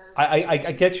 Lucas or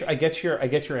I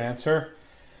get your answer.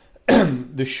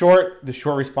 The short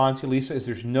response to Lisa is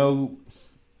there's no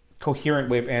coherent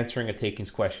way of answering a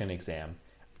takings question exam.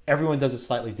 Everyone does it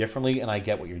slightly differently, and I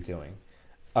get what you're doing.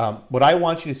 What I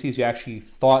want you to see is you actually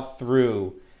thought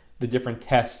through the different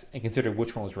tests and considered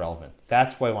which one was relevant.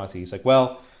 That's what I want to see. It's like,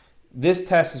 well, this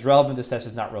test is relevant, this test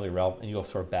is not really relevant, and you go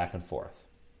sort of back and forth.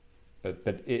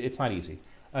 But it's not easy.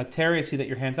 Terry, I see that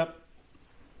your hand's up.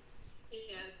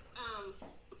 Yes.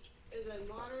 Is a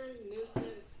modern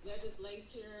nuisance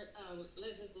legislative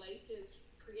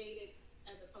created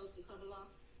as opposed to common law?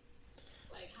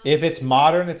 Like, If it's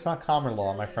modern, it's not common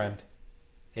law, my friend.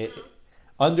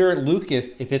 Under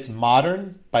Lucas, if it's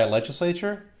modern by a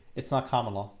legislature, it's not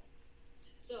common law.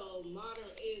 So modern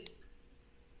is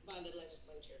by the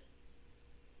legislature.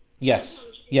 Yes.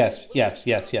 Yeah,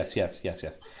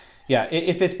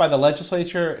 if it's by the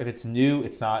legislature, if it's new,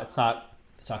 it's not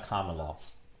common law.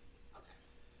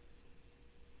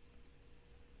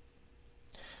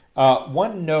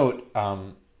 One note,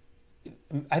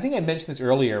 I think I mentioned this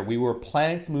earlier. We were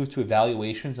planning to move to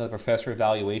evaluations, the professor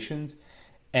evaluations,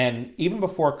 and even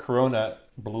before Corona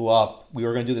blew up, we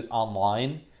were going to do this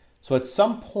online. So at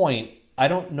some point, I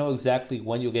don't know exactly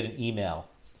when you'll get an email.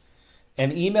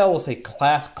 An email will say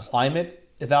class climate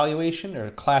evaluation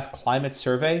or class climate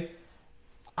survey.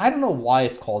 I don't know why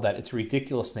it's called that. It's a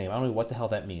ridiculous name. I don't know what the hell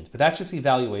that means. But that's just the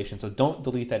evaluation, so don't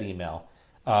delete that email.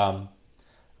 I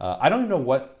don't even know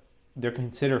what they're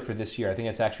considered for this year. I think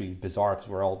it's actually bizarre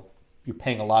because you're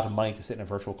paying a lot of money to sit in a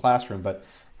virtual classroom, but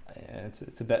it's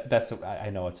the best. I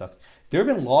know it sucks. There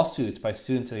have been lawsuits by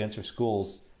students against their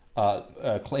schools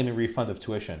claiming refund of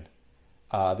tuition.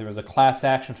 There was a class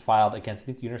action filed against, I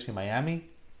think, the University of Miami,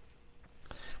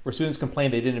 where students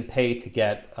complained they didn't pay to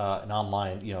get an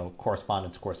online,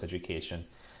 correspondence course education.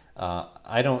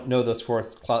 I don't know those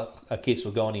cases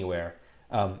will go anywhere.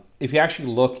 If you actually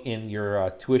look in your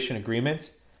tuition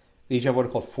agreements, they usually have what are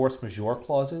called force majeure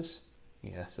clauses.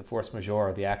 Yes, the force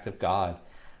majeure, the act of God.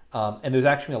 And there's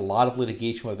actually a lot of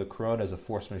litigation whether Corona is a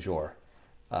force majeure.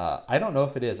 I don't know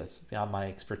if it is. That's beyond my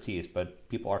expertise, but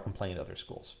people are complaining to other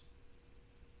schools.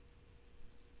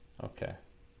 Okay.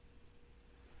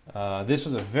 This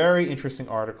was a very interesting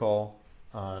article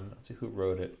on, let's see who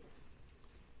wrote it.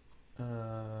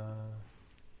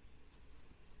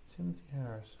 Timothy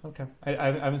Harris. Okay.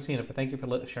 I haven't seen it, but thank you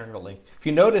for sharing the link. If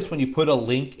you notice, when you put a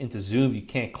link into Zoom, you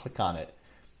can't click on it.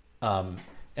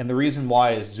 And the reason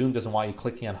why is Zoom doesn't want you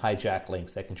clicking on hijack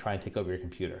links that can try and take over your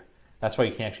computer. That's why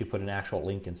you can't actually put an actual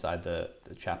link inside the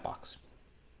chat box.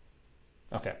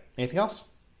 Okay. Anything else?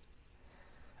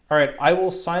 All right. I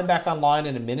will sign back online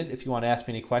in a minute if you want to ask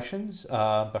me any questions.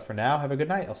 But for now, have a good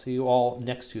night. I'll see you all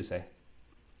next Tuesday.